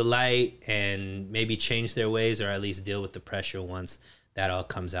shown in the light and maybe change their ways, or at least deal with the pressure once that all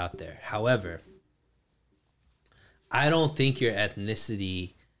comes out there. However, I don't think your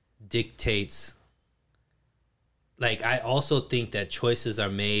ethnicity dictates. I also think that choices are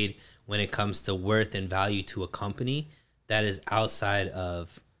made when it comes to worth and value to a company that is outside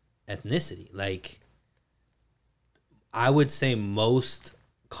of ethnicity. I would say most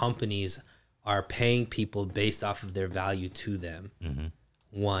companies are paying people based off of their value to them,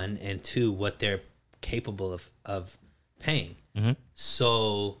 one, and two, what they're capable of paying.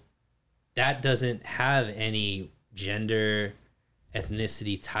 So that doesn't have any gender,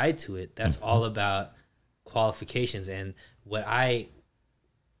 ethnicity tied to it. That's all about qualifications. And what I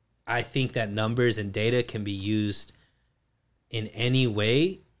think that numbers and data can be used in any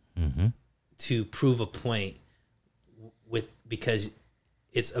way to prove a point, because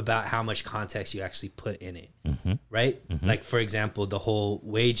it's about how much context you actually put in it, right? For example, the whole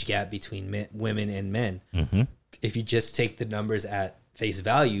wage gap between women and men. If you just take the numbers at face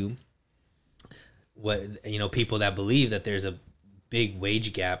value, people that believe that there's a big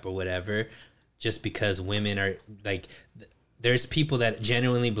wage gap or whatever, just because women are there's people that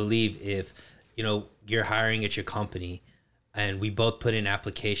genuinely believe if you're hiring at your company and we both put in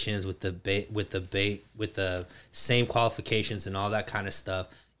applications with the same qualifications and all that kind of stuff,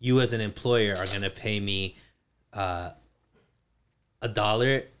 you as an employer are going to pay me $1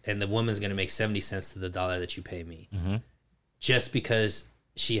 and the woman's going to make 70 cents to the dollar that you pay me, just because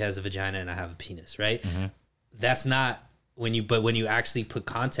she has a vagina and I have a penis, right? That's not when you actually put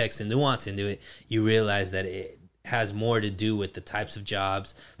context and nuance into it, you realize that it has more to do with the types of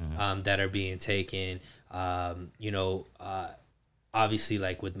jobs that are being taken. Obviously,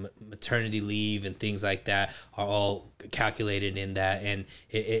 with maternity leave and things like that are all calculated in that, and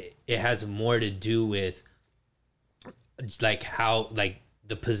it has more to do with how the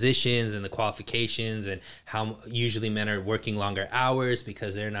positions and the qualifications, and how usually men are working longer hours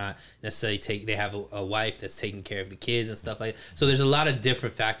because they're not necessarily they have a wife that's taking care of the kids and stuff like that. So there's a lot of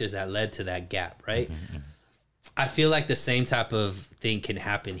different factors that led to that gap, right? I feel like the same type of thing can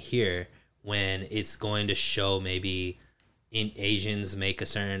happen here when it's going to show maybe in Asians make a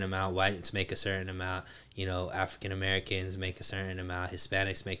certain amount, whites make a certain amount, African Americans make a certain amount,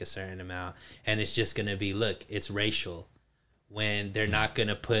 Hispanics make a certain amount, and it's just going to be, look, it's racial. when they're not going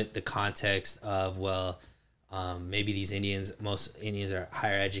to put the context of, well, maybe these most Indians are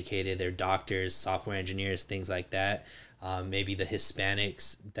higher educated, they're doctors, software engineers, things like that. Maybe the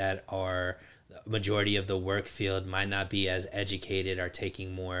Hispanics that are the majority of the work field might not be as educated, are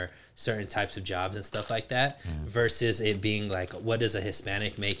taking more certain types of jobs and stuff like that, versus it being like, what does a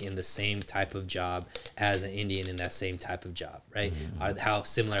Hispanic make in the same type of job as an Indian in that same type of job, right? How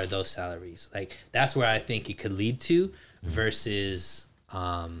similar are those salaries? Like, that's where I think it could lead to, versus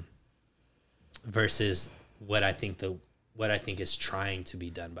what I think is trying to be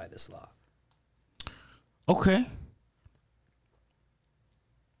done by this law. Okay.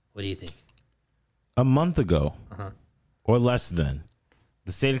 What do you think? A month ago, or less than,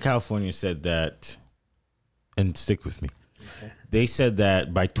 the state of California said that, and stick with me, they said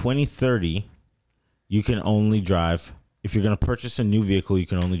that by 2030, you can only drive, if you're going to purchase a new vehicle, you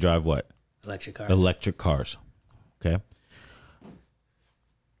can only drive what? Electric cars. Electric cars. Okay.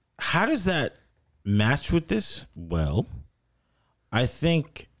 How does that match with this? Well, I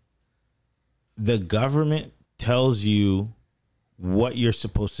think the government tells you what you're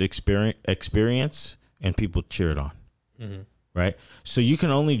supposed to experience, and people cheer it on. Right? So you can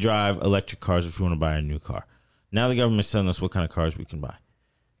only drive electric cars if you want to buy a new car. Now the government's telling us what kind of cars we can buy.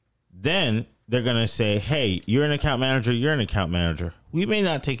 Then they're going to say, hey, you're an account manager. We may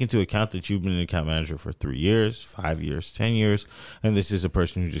not take into account that you've been an account manager for 3 years, 5 years, 10 years, and this is a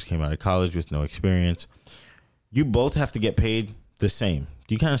person who just came out of college with no experience. You both have to get paid the same.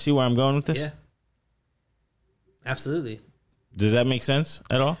 Do you kind of see where I'm going with this? Yeah. Absolutely. Does that make sense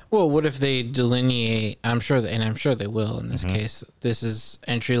at all? Well, what if they delineate? I'm sure they will in this case. This is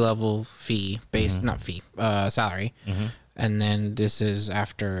entry level fee based, not fee, salary, and then this is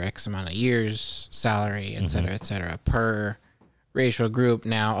after X amount of years salary, et cetera, per racial group.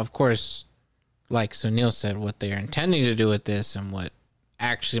 Now, of course, like Sunil said, what they're intending to do with this and what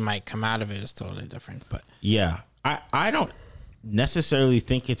actually might come out of it is totally different. But yeah, I don't necessarily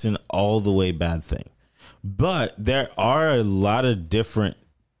think it's an all the way bad thing. But there are a lot of different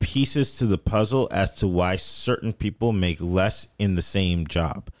pieces to the puzzle as to why certain people make less in the same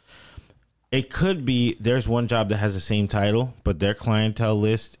job. It could be there's one job that has the same title, but their clientele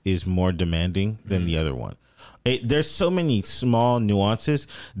list is more demanding than the other one. There's so many small nuances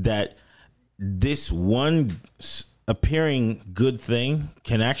that this one appearing good thing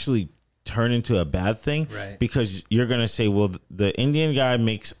can actually turn into a bad thing, right? Because you're going to say, well, the Indian guy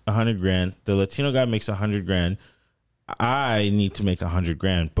makes $100,000, the Latino guy makes $100,000. I need to make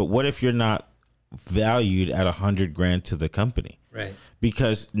 $100,000. But what if you're not valued at $100,000 to the company? Right.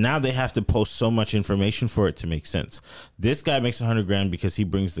 Because now they have to post so much information for it to make sense. This guy makes $100,000 because he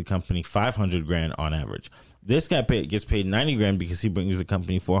brings the company $500,000 on average. This guy gets paid $90,000 because he brings the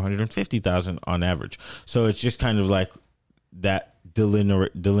company $450,000 on average. So it's just kind of like that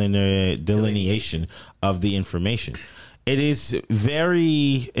delineation of the information. It's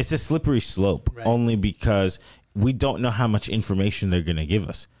a slippery slope, right? Only because we don't know how much information they're going to give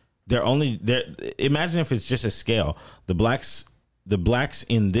us. Imagine if it's just a scale. The blacks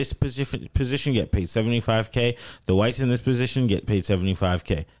in this position get paid $75K. The whites in this position get paid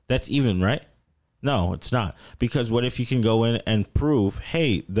 $75K. That's even, right? No, it's not. Because what if you can go in and prove,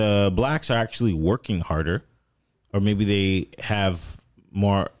 hey, the blacks are actually working harder, or maybe they have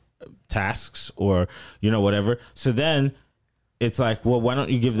more tasks, or whatever. So then it's like, well, why don't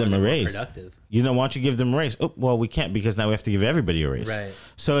you give them a raise? Productive. Why don't you give them a raise? Oh, well, we can't, because now we have to give everybody a raise. Right.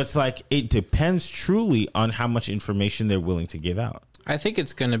 So it's like, it depends truly on how much information they're willing to give out. I think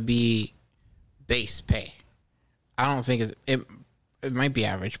it's going to be base pay. I don't think it might be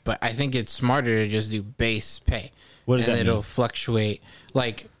average, but I think it's smarter to just do base pay. What does that mean? It'll fluctuate.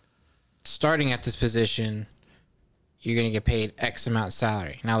 Like, starting at this position, you're going to get paid X amount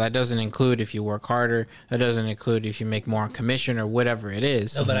salary. Now, that doesn't include if you work harder. That doesn't include if you make more on commission or whatever it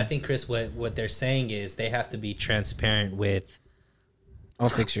is. No, but I think, Chris, what they're saying is they have to be transparent with... I'll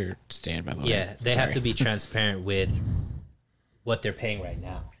fix your stand, by the way. Yeah, they have to be transparent with what they're paying right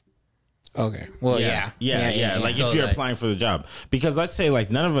now. Okay. Well, yeah. Like, if you're applying for the job. Because let's say, like,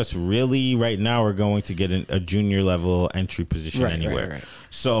 none of us really right now are going to get a junior level entry position anywhere. Right.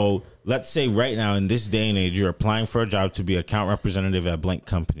 So let's say right now in this day and age, you're applying for a job to be account representative at blank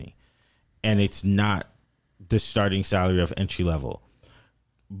company, and it's not the starting salary of entry level.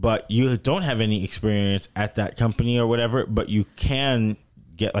 But you don't have any experience at that company or whatever, but you can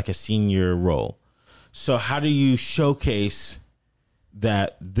get like a senior role. So how do you showcase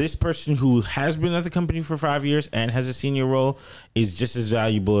that this person who has been at the company for 5 years and has a senior role is just as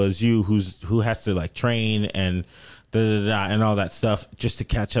valuable as you, who has to like train and and all that stuff just to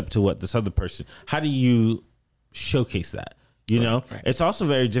catch up to what this other person? How do you showcase that? You know, it's also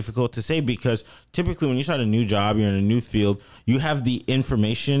very difficult to say because typically when you start a new job, you're in a new field, you have the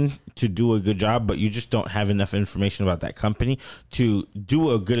information to do a good job, but you just don't have enough information about that company to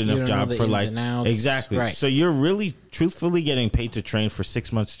do a good enough job for like exactly. Right. So you're really truthfully getting paid to train for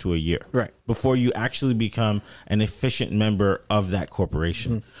 6 months to a year, right, before you actually become an efficient member of that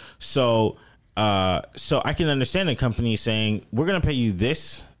corporation. So I can understand a company saying, we're going to pay you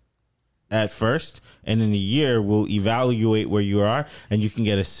this at first, and in a year we'll evaluate where you are, and you can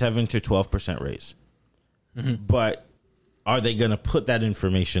get a 7 to 12% raise. But are they going to put that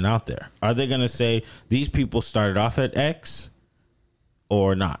information out there? Are they going to say these people started off at X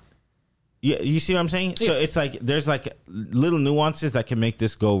or not? Yeah, you see what I'm saying? Yeah. So it's like there's like little nuances that can make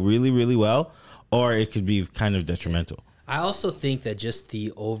this go really, really well, or it could be kind of detrimental. I also think that just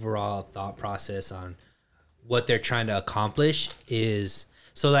the overall thought process on what they're trying to accomplish is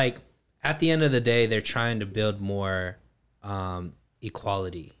so like at the end of the day, they're trying to build more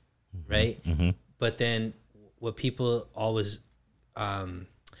equality, right? But then what people always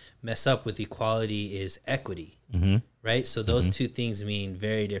mess up with equality is equity, right? So those two things mean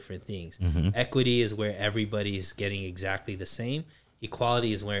very different things. Equity is where everybody's getting exactly the same.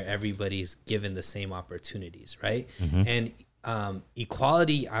 Equality is where everybody's given the same opportunities, right? And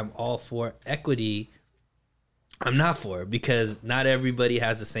equality, I'm all for. Equity, I'm not for, because not everybody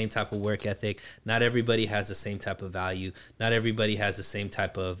has the same type of work ethic. Not everybody has the same type of value. Not everybody has the same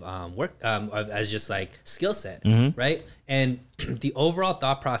type of work as just like skill set, right? And the overall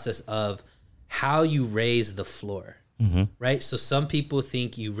thought process of how you raise the floor, right? So some people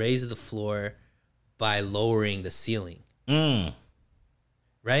think you raise the floor by lowering the ceiling,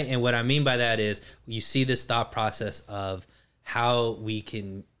 right? And what I mean by that is you see this thought process of how we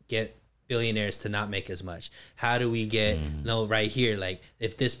can get billionaires to not make as much. How do we get right here, like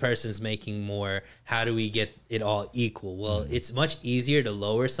if this person's making more, how do we get it all equal? Well, it's much easier to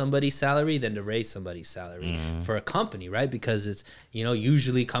lower somebody's salary than to raise somebody's salary for a company, right? Because it's, you know,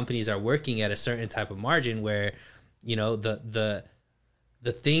 usually companies are working at a certain type of margin where, you know, the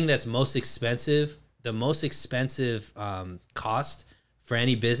thing that's most expensive, the most expensive cost for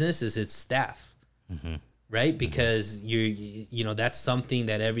any business is its staff. Right? Because you know, that's something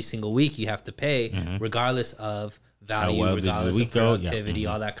that every single week you have to pay, regardless of value, regardless of productivity,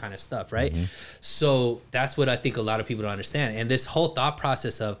 all that kind of stuff, right? So that's what I think a lot of people don't understand. And this whole thought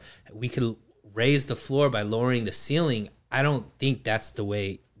process of we could raise the floor by lowering the ceiling, I don't think that's the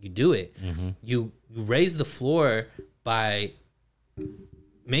way you do it. You raise the floor by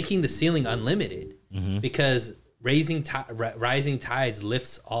making the ceiling unlimited, because rising tides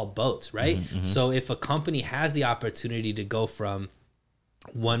lifts all boats, right? So if a company has the opportunity to go from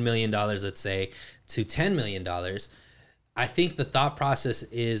 $1 million, let's say, to $10 million, I think the thought process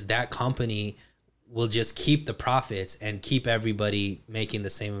is that company will just keep the profits and keep everybody making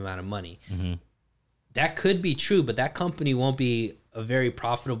the same amount of money. That could be true, but that company won't be a very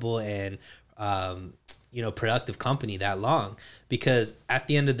profitable and you know, productive company that long, because at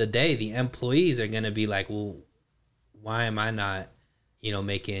the end of the day, the employees are going to be like, well, why am I not, you know,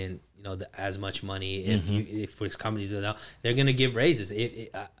 making, you know, as much money if companies do that? They're going to give raises.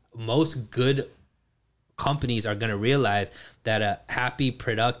 Most good companies are going to realize that a happy,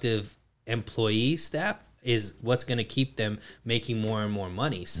 productive employee staff is what's going to keep them making more and more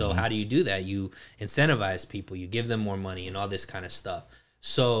money. So how do you do that? You incentivize people, you give them more money and all this kind of stuff.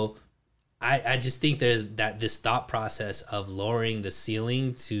 So I just think there's this thought process of lowering the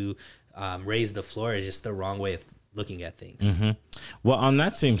ceiling to raise the floor is just the wrong way of looking at things. Well, on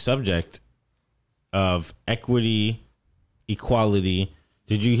that same subject of equity, equality,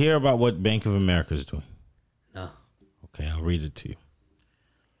 did you hear about what Bank of America is doing? No. Okay, I'll read it to you.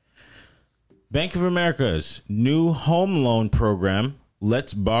 Bank of America's new home loan program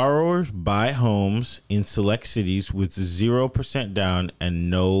lets borrowers buy homes in select cities with 0% down and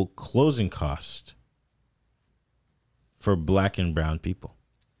no closing cost for Black and brown people.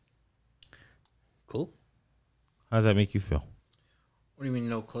 Cool. How does that make you feel? What do you mean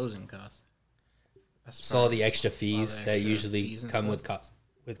no closing costs? So all the extra fees that usually come with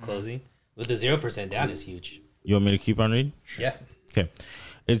closing. With the 0% down is huge. You want me to keep on reading? Sure. Yeah. Okay.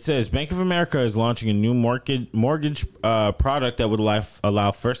 It says Bank of America is launching a new mortgage product that would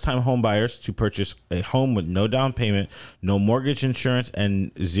allow first-time home buyers to purchase a home with no down payment, no mortgage insurance,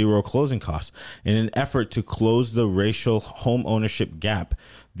 and zero closing costs. In an effort to close the racial home ownership gap,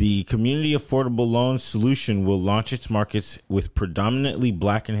 the Community Affordable Loan Solution will launch its markets with predominantly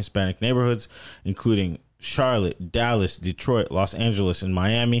Black and Hispanic neighborhoods, including Charlotte, Dallas, Detroit, Los Angeles, and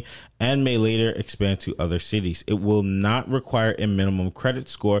Miami, and may later expand to other cities. It will not require a minimum credit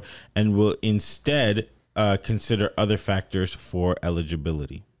score and will instead consider other factors for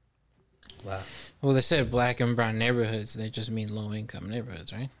eligibility. Wow. Well, they said black and brown neighborhoods. They just mean low income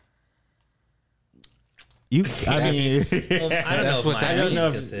neighborhoods, right? I mean, Well, I don't That's know. what If that Miami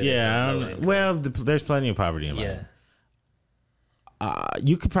means. is considered yeah. low income. Well, there's plenty of poverty in Miami. Yeah.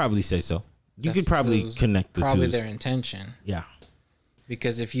 You could probably say so. You could probably Those connect the probably two. their intention. Yeah.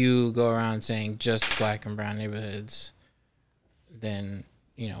 Because if you go around saying just black and brown neighborhoods, then,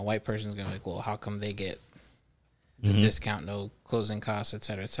 you know, a white person's going to be like, well, how come they get the discount, no closing costs, et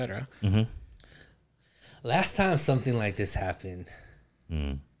cetera, et cetera. Last time something like this happened,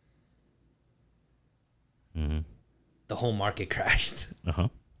 the whole market crashed. Uh-huh.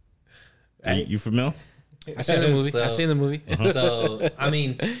 Right? You familiar? I seen the movie. So- I seen the movie. So, I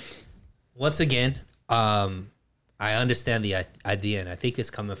mean, once again, I understand the idea, and I think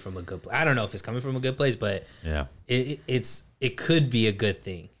it's coming from a good place. I don't know if it's coming from a good place, but Yeah. it could be a good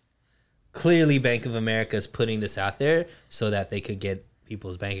thing. Clearly, Bank of America is putting this out there so that they could get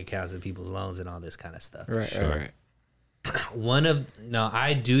people's bank accounts and people's loans and all this kind of stuff. Right, Sure. right.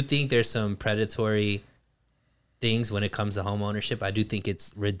 I do think there's some predatory things when it comes to home ownership. I do think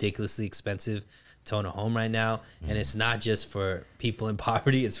it's ridiculously expensive to own a home right now, and it's not just for people in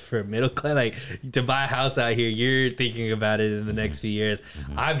poverty, it's for middle class. Like, to buy a house out here, you're thinking about it in the next few years.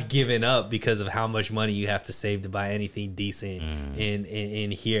 I've given up because of how much money you have to save to buy anything decent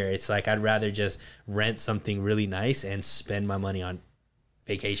in here. It's like I'd rather just rent something really nice and spend my money on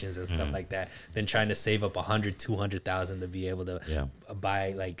vacations and stuff like that than trying to save up 100,000-200,000 to be able to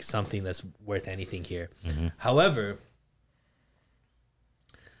buy like something that's worth anything here. However,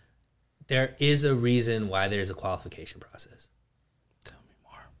 there is a reason why there's a qualification process. Tell me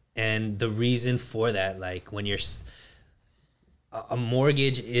more. And the reason for that, like when you're a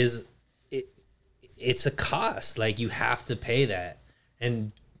mortgage it's a cost. Like, you have to pay that.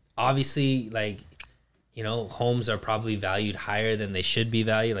 And obviously, like, you know, homes are probably valued higher than they should be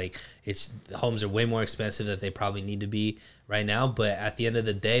valued. Like, homes are way more expensive than they probably need to be right now. But at the end of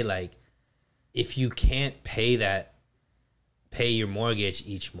the day, like, if you can't pay your mortgage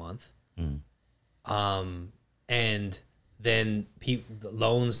each month, and then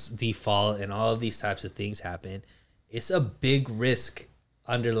loans default and all of these types of things happen, it's a big risk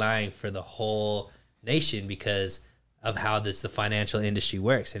underlying for the whole nation because of how the financial industry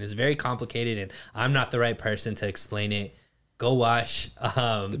works. And it's very complicated, and I'm not the right person to explain it. Go watch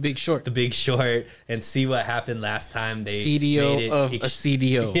The Big Short. The Big Short and see what happened last time they CDO made it of a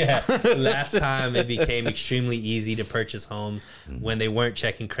CDO. Yeah, last time it became extremely easy to purchase homes when they weren't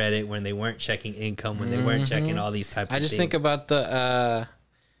checking credit, when they weren't checking income, when they weren't checking all these types of things. I just think about the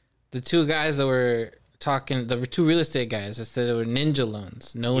two guys that were talking, the two real estate guys that said they were ninja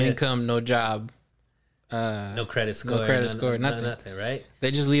loans, no income, no job, no credit score, nothing, right? They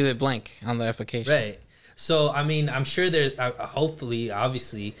just leave it blank on the application. Right. So, I mean, I'm sure there, hopefully,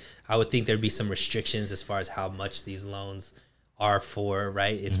 obviously, I would think there'd be some restrictions as far as how much these loans are for,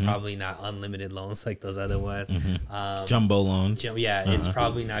 right? It's probably not unlimited loans like those other ones. Jumbo loans. It's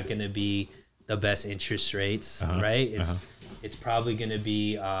probably not going to be the best interest rates, right? It's probably going to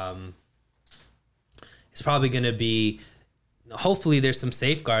be, hopefully there's some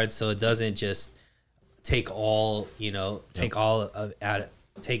safeguards so it doesn't just take all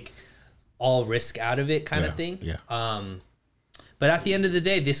risk out of it kind of thing. Yeah. But at the end of the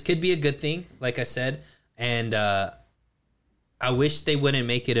day, this could be a good thing, like I said. And I wish they wouldn't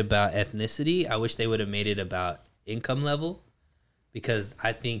make it about ethnicity. I wish they would have made it about income level, because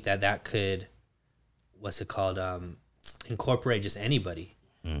I think that could, incorporate just anybody,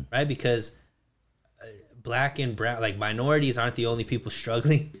 right? Because black and brown, like, minorities aren't the only people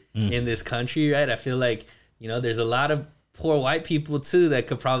struggling in this country, right? I feel like, there's a lot of poor white people too that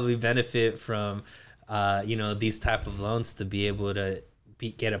could probably benefit from these type of loans to be able to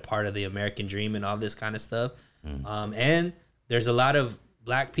get a part of the American dream and all this kind of stuff. And there's a lot of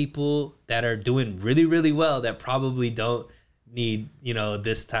black people that are doing really, really well that probably don't need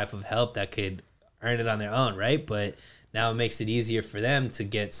this type of help, that could earn it on their own, right? But now it makes it easier for them to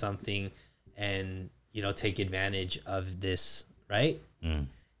get something and take advantage of this, right?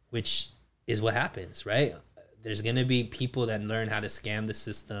 Which is what happens, right? There's going to be people that learn how to scam the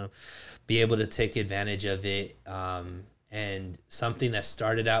system, be able to take advantage of it. And something that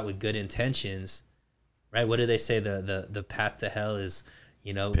started out with good intentions, right? What do they say? The path to hell is,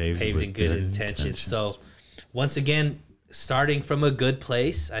 paved in good intentions. So once again, starting from a good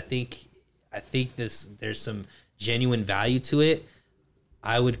place, I think there's some genuine value to it.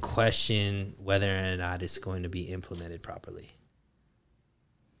 I would question whether or not it's going to be implemented properly.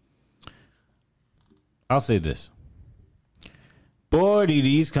 I'll say this. Boy, do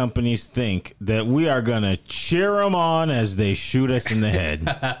these companies think that we are going to cheer them on as they shoot us in the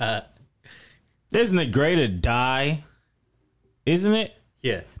head. Isn't it great to die? Isn't it?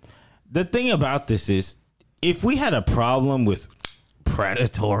 Yeah. The thing about this is, if we had a problem with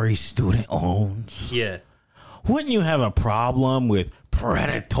predatory student loans, Yeah. wouldn't you have a problem with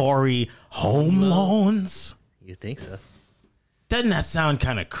predatory home loans? You think so? Doesn't that sound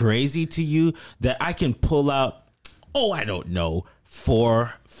kind of crazy to you that I can pull out, I don't know,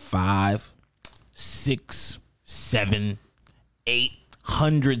 $4, $5, $6, $7,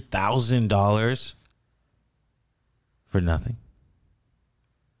 $800,000 for nothing?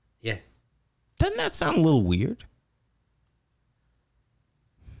 Yeah. Doesn't that sound a little weird?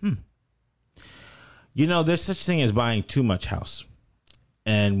 You know, there's such thing as buying too much house.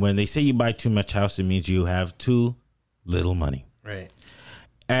 And when they say you buy too much house, it means you have too little money. Right.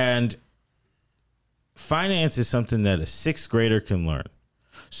 And finance is something that a sixth grader can learn.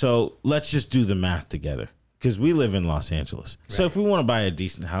 So let's just do the math together, because we live in Los Angeles. Right. So if we want to buy a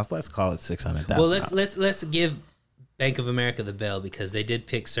decent house, let's call it $600,000. Well, let's give Bank of America the bell, because they did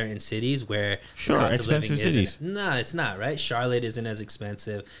pick certain cities where cost of living cities. No, it's not, right? Charlotte isn't as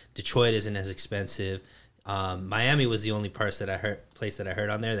expensive. Detroit isn't as expensive. Miami was the only place that I heard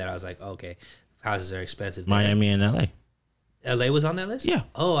on there that I was like, okay, houses are expensive there. Miami and LA. LA was on that list? Yeah.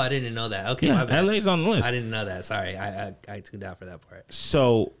 Oh, I didn't know that. Okay, yeah, my bad. LA's on the list. I didn't know that. Sorry, I tuned out for that part.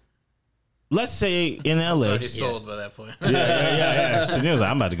 So let's say in LA, already sold by that point. yeah. So was like,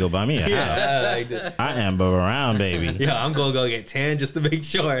 I'm about to go buy me a house. I am around, baby. Yeah, I'm gonna go get tan just to make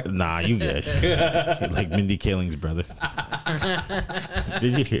sure. Nah, you good. Like Mindy Kaling's brother.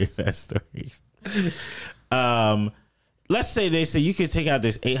 Did you hear that story? Let's say they say you could take out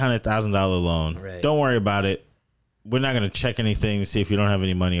this $800,000 loan. Right. Don't worry about it. We're not going to check anything to see if you don't have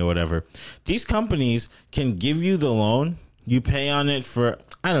any money or whatever. These companies can give you the loan. You pay on it for,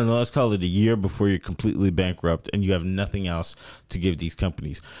 I don't know, let's call it a year before you're completely bankrupt and you have nothing else to give these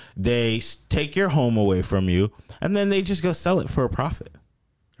companies. They take your home away from you and then they just go sell it for a profit.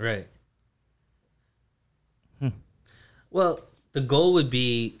 Right. Well, the goal would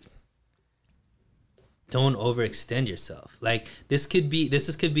be, don't overextend yourself. Like this could be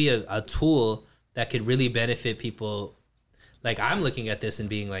a tool that could really benefit people. Like I'm looking at this and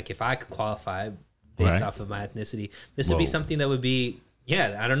being like, if I could qualify based off of my ethnicity, this would be something that would be,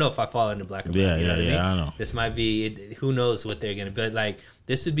 I don't know if I fall into black or brown. I know. This might be, who knows what they're going to be. But like,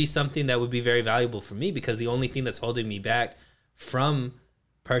 this would be something that would be very valuable for me, because the only thing that's holding me back from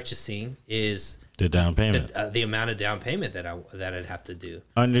purchasing is the down payment, the amount of down payment that I'd have to do.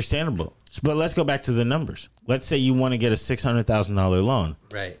 Understandable. But let's go back to the numbers. Let's say you want to get a $600,000 loan.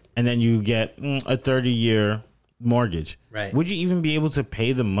 Right. And then you get a 30-year mortgage. Right. Would you even be able to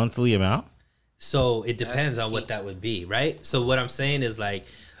pay the monthly amount? So it depends on what that would be, right? So what I'm saying is like,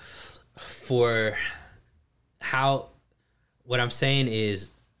 what I'm saying is,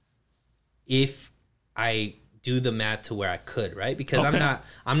 if I do the math to where I could, right? Because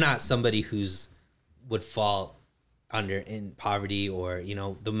I'm not somebody would fall under in poverty, or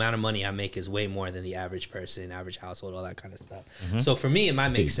the amount of money I make is way more than the average person, average household, all that kind of stuff. Mm-hmm. So for me, it might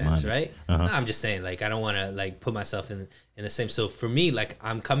make sense, right? Uh-huh. No, I'm just saying, like, I don't want to like put myself in the same. So for me, like,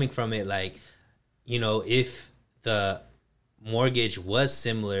 I'm coming from it like, if the mortgage was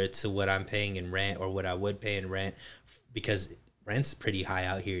similar to what I'm paying in rent, or what I would pay in rent, because rent's pretty high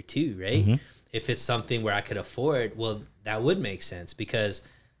out here too, right? Mm-hmm. If it's something where I could afford, well, that would make sense, because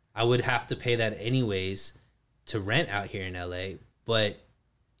I would have to pay that anyways to rent out here in LA. But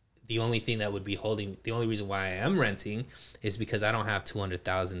the only thing that would be the only reason why I am renting is because I don't have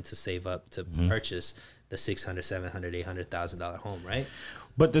 $200,000 to save up to purchase the $600,000, $700,000, $800,000 home, right?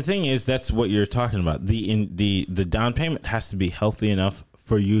 But the thing is, that's what you're talking about. The down payment has to be healthy enough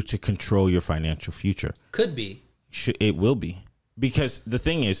for you to control your financial future. Could be. It will be. Because the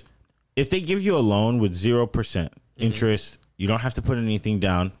thing is, if they give you a loan with 0% interest, you don't have to put anything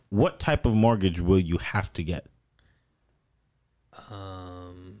down, what type of mortgage will you have to get?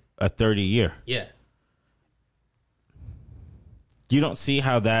 A 30-year. Yeah. You don't see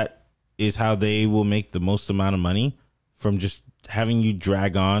how that is how they will make the most amount of money from just having you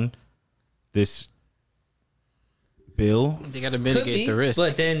drag on this bill? They got to mitigate the risk.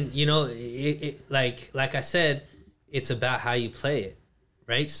 But then, like I said, it's about how you play it,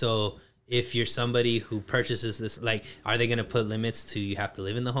 right? So if you're somebody who purchases this, like, are they going to put limits to you have to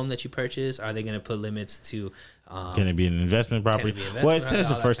live in the home that you purchase? Are they going to put limits to... can it be an investment property? Well, it says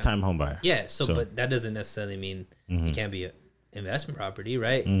a first-time home buyer. Yeah, so but that doesn't necessarily mean it can't be an investment property,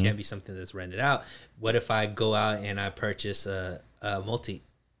 right? It can't be something that's rented out. What if I go out and I purchase a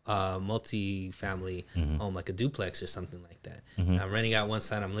multi-family home, like a duplex or something like that. I'm renting out one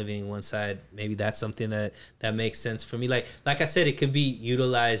side, I'm living one side. Maybe that's something that makes sense for me. Like I said, it could be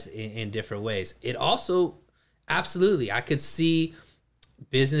utilized in different ways. It also, absolutely, I could see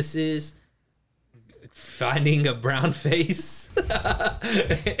businesses finding a brown face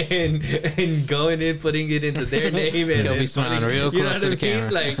and going in, putting it into their name, and He'll be smiling real close to the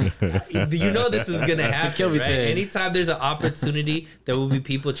camera. Like, this is gonna happen, right? Anytime there's an opportunity, there will be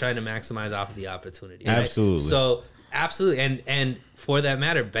people trying to maximize off of the opportunity. Right? Absolutely. So absolutely, and for that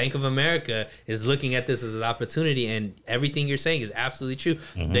matter, Bank of America is looking at this as an opportunity, and everything you're saying is absolutely true.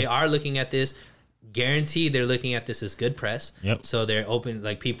 They are looking at this. Guaranteed, they're looking at this as good press. Yep. So they're open.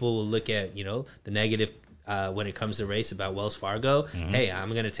 Like, people will look at the negative when it comes to race about Wells Fargo. Hey,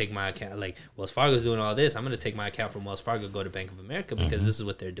 I'm gonna take my account. Like, Wells Fargo's doing all this. I'm gonna take my account from Wells Fargo, go to Bank of America, because this is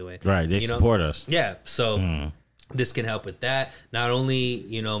what they're doing. Right. They support us. Yeah. So this can help with that. Not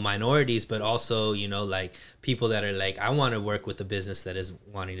only minorities, but also like people that are like, I want to work with a business that is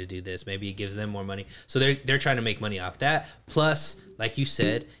wanting to do this. Maybe it gives them more money. So they're trying to make money off that. Plus, like you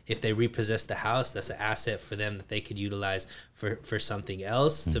said, if they repossess the house, that's an asset for them that they could utilize for something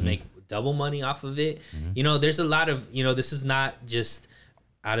else to make double money off of it. There's a lot of this is not just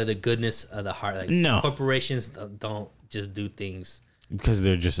out of the goodness of the heart. Like, no, corporations don't just do things because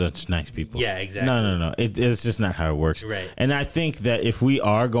they're just such nice people. Yeah, exactly. No. It's just not how it works. Right. And I think that if we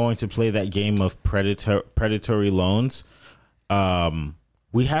are going to play that game of predatory loans,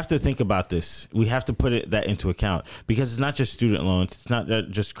 we have to think about this. We have to put that into account, because it's not just student loans. It's not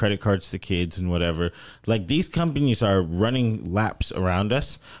just credit cards to kids and whatever. Like, these companies are running laps around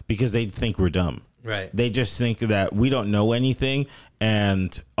us because they think we're dumb. Right. They just think that we don't know anything,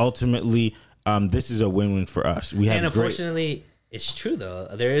 and ultimately, this is a win-win for us. We have, and unfortunately, it's true though.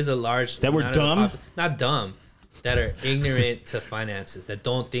 There is a large that we're dumb, not dumb, that are ignorant to finances, that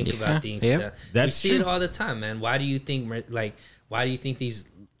don't think about things. That's you see true. it all the time, man. Why do you think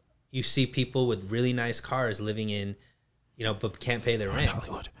you see people with really nice cars living in, but can't pay their rent?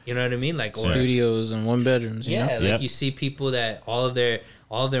 Hollywood. You know what I mean? Like, or Studios and one bedrooms. you see people that all of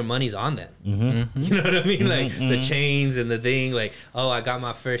their money's on them. You know what I mean? Like the chains and the thing. Like, oh, I got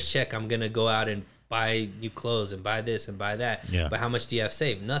my first check, I'm gonna go out and buy new clothes and buy this and buy that. Yeah. But how much do you have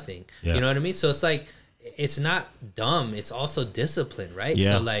saved? Nothing. Yeah. You know what I mean? So it's like, it's not dumb. It's also discipline, right?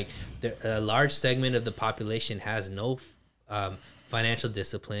 Yeah. So like, a large segment of the population has no financial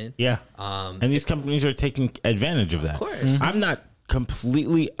discipline. Yeah. And these companies are taking advantage of that. Of course. I'm not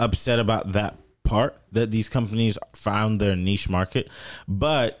completely upset about that part, that these companies found their niche market,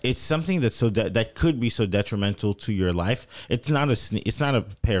 but it's something that's that could be so detrimental to your life. It's not a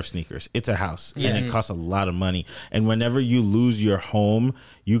pair of sneakers. It's a house, and it costs a lot of money. And whenever you lose your home,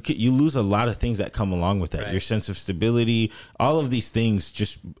 you lose a lot of things that come along with that. Right. Your sense of stability, all of these things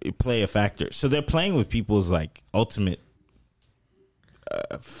just play a factor. So they're playing with people's like ultimate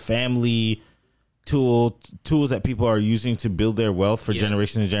family tools that people are using to build their wealth for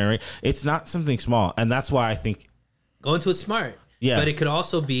generation to generation. It's not something small, and that's why I think going to it smart. Yeah, but it could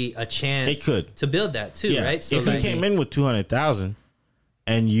also be a chance. It could to build that too, right? So if you came in with 200,000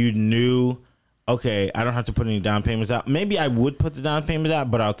 and you knew, okay, I don't have to put any down payments out. Maybe I would put the down payment out,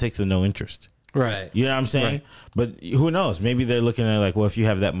 but I'll take the no interest. Right. You know what I'm saying? Right. But who knows? Maybe they're looking at it like, well, if you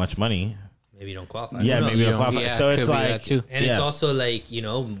have that much money, maybe you don't qualify. Yeah, maybe you don't qualify. Yeah, so it it's could be like, that too. And it's also like,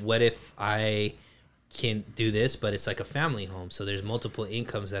 what if I can do this, but it's like a family home, so there's multiple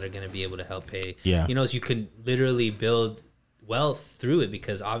incomes that are going to be able to help pay. Yeah. So you can literally build wealth through it,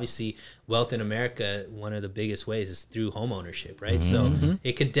 because obviously wealth in America, one of the biggest ways is through home ownership, right? So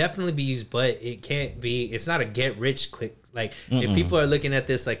it could definitely be used, but it's not a get rich quick. Like, if people are looking at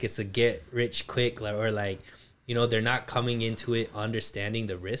this like it's a get rich quick, or like, they're not coming into it understanding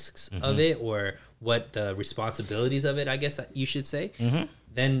the risks of it, or what the responsibilities of it, I guess you should say,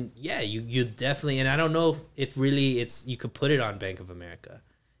 then yeah, you definitely, and I don't know if really you could put it on Bank of America.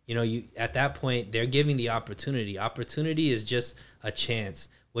 You at that point, they're giving the opportunity. Opportunity is just a chance.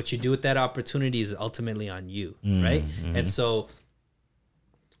 What you do with that opportunity is ultimately on you, right? And so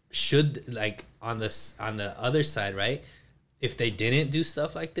should, like, on the other side, right? If they didn't do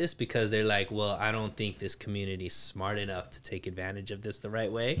stuff like this because they're like, well, I don't think this community is smart enough to take advantage of this the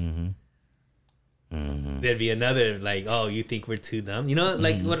right way, there'd be another like, oh, you think we're too dumb?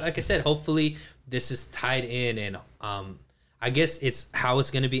 Like I said, hopefully this is tied in, and I guess it's how it's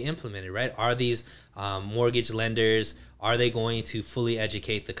going to be implemented, right? Are these mortgage lenders, are they going to fully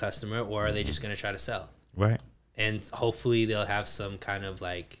educate the customer, or are they just going to try to sell? right. And hopefully they'll have some kind of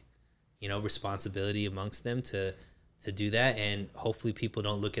like, responsibility amongst them to do that. And hopefully people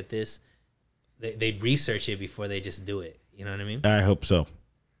don't look at this. They research it before they just do it. You know what I mean? I hope so.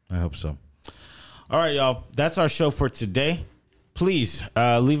 I hope so. All right, y'all. That's our show for today. Please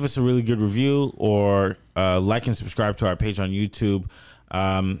leave us a really good review or like and subscribe to our page on YouTube.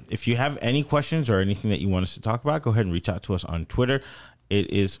 If you have any questions or anything that you want us to talk about, go ahead and reach out to us on Twitter.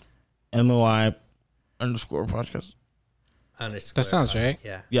 It is MOI_podcast. That sounds right.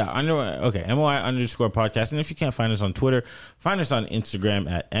 Yeah. MOI_podcast. And if you can't find us on Twitter, find us on Instagram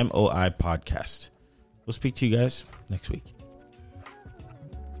at MOI Podcast. We'll speak to you guys next week.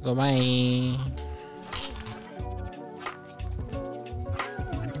 Bye.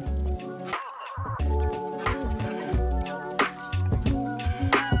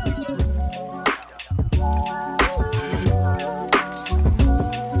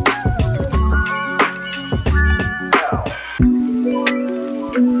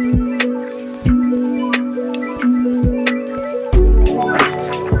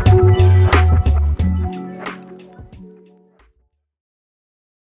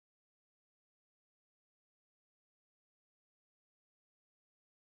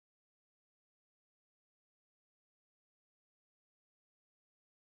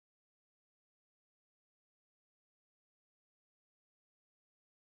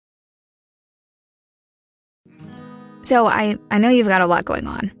 So I know you've got a lot going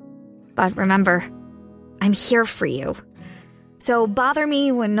on, but remember, I'm here for you. So bother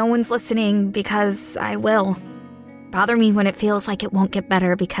me when no one's listening, because I will. Bother me when it feels like it won't get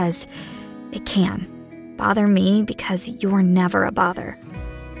better, because it can. Bother me because you're never a bother.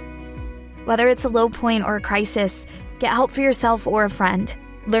 Whether it's a low point or a crisis, get help for yourself or a friend.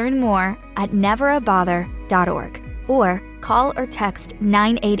 Learn more at neverabother.org or call or text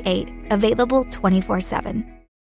 988, available 24/7.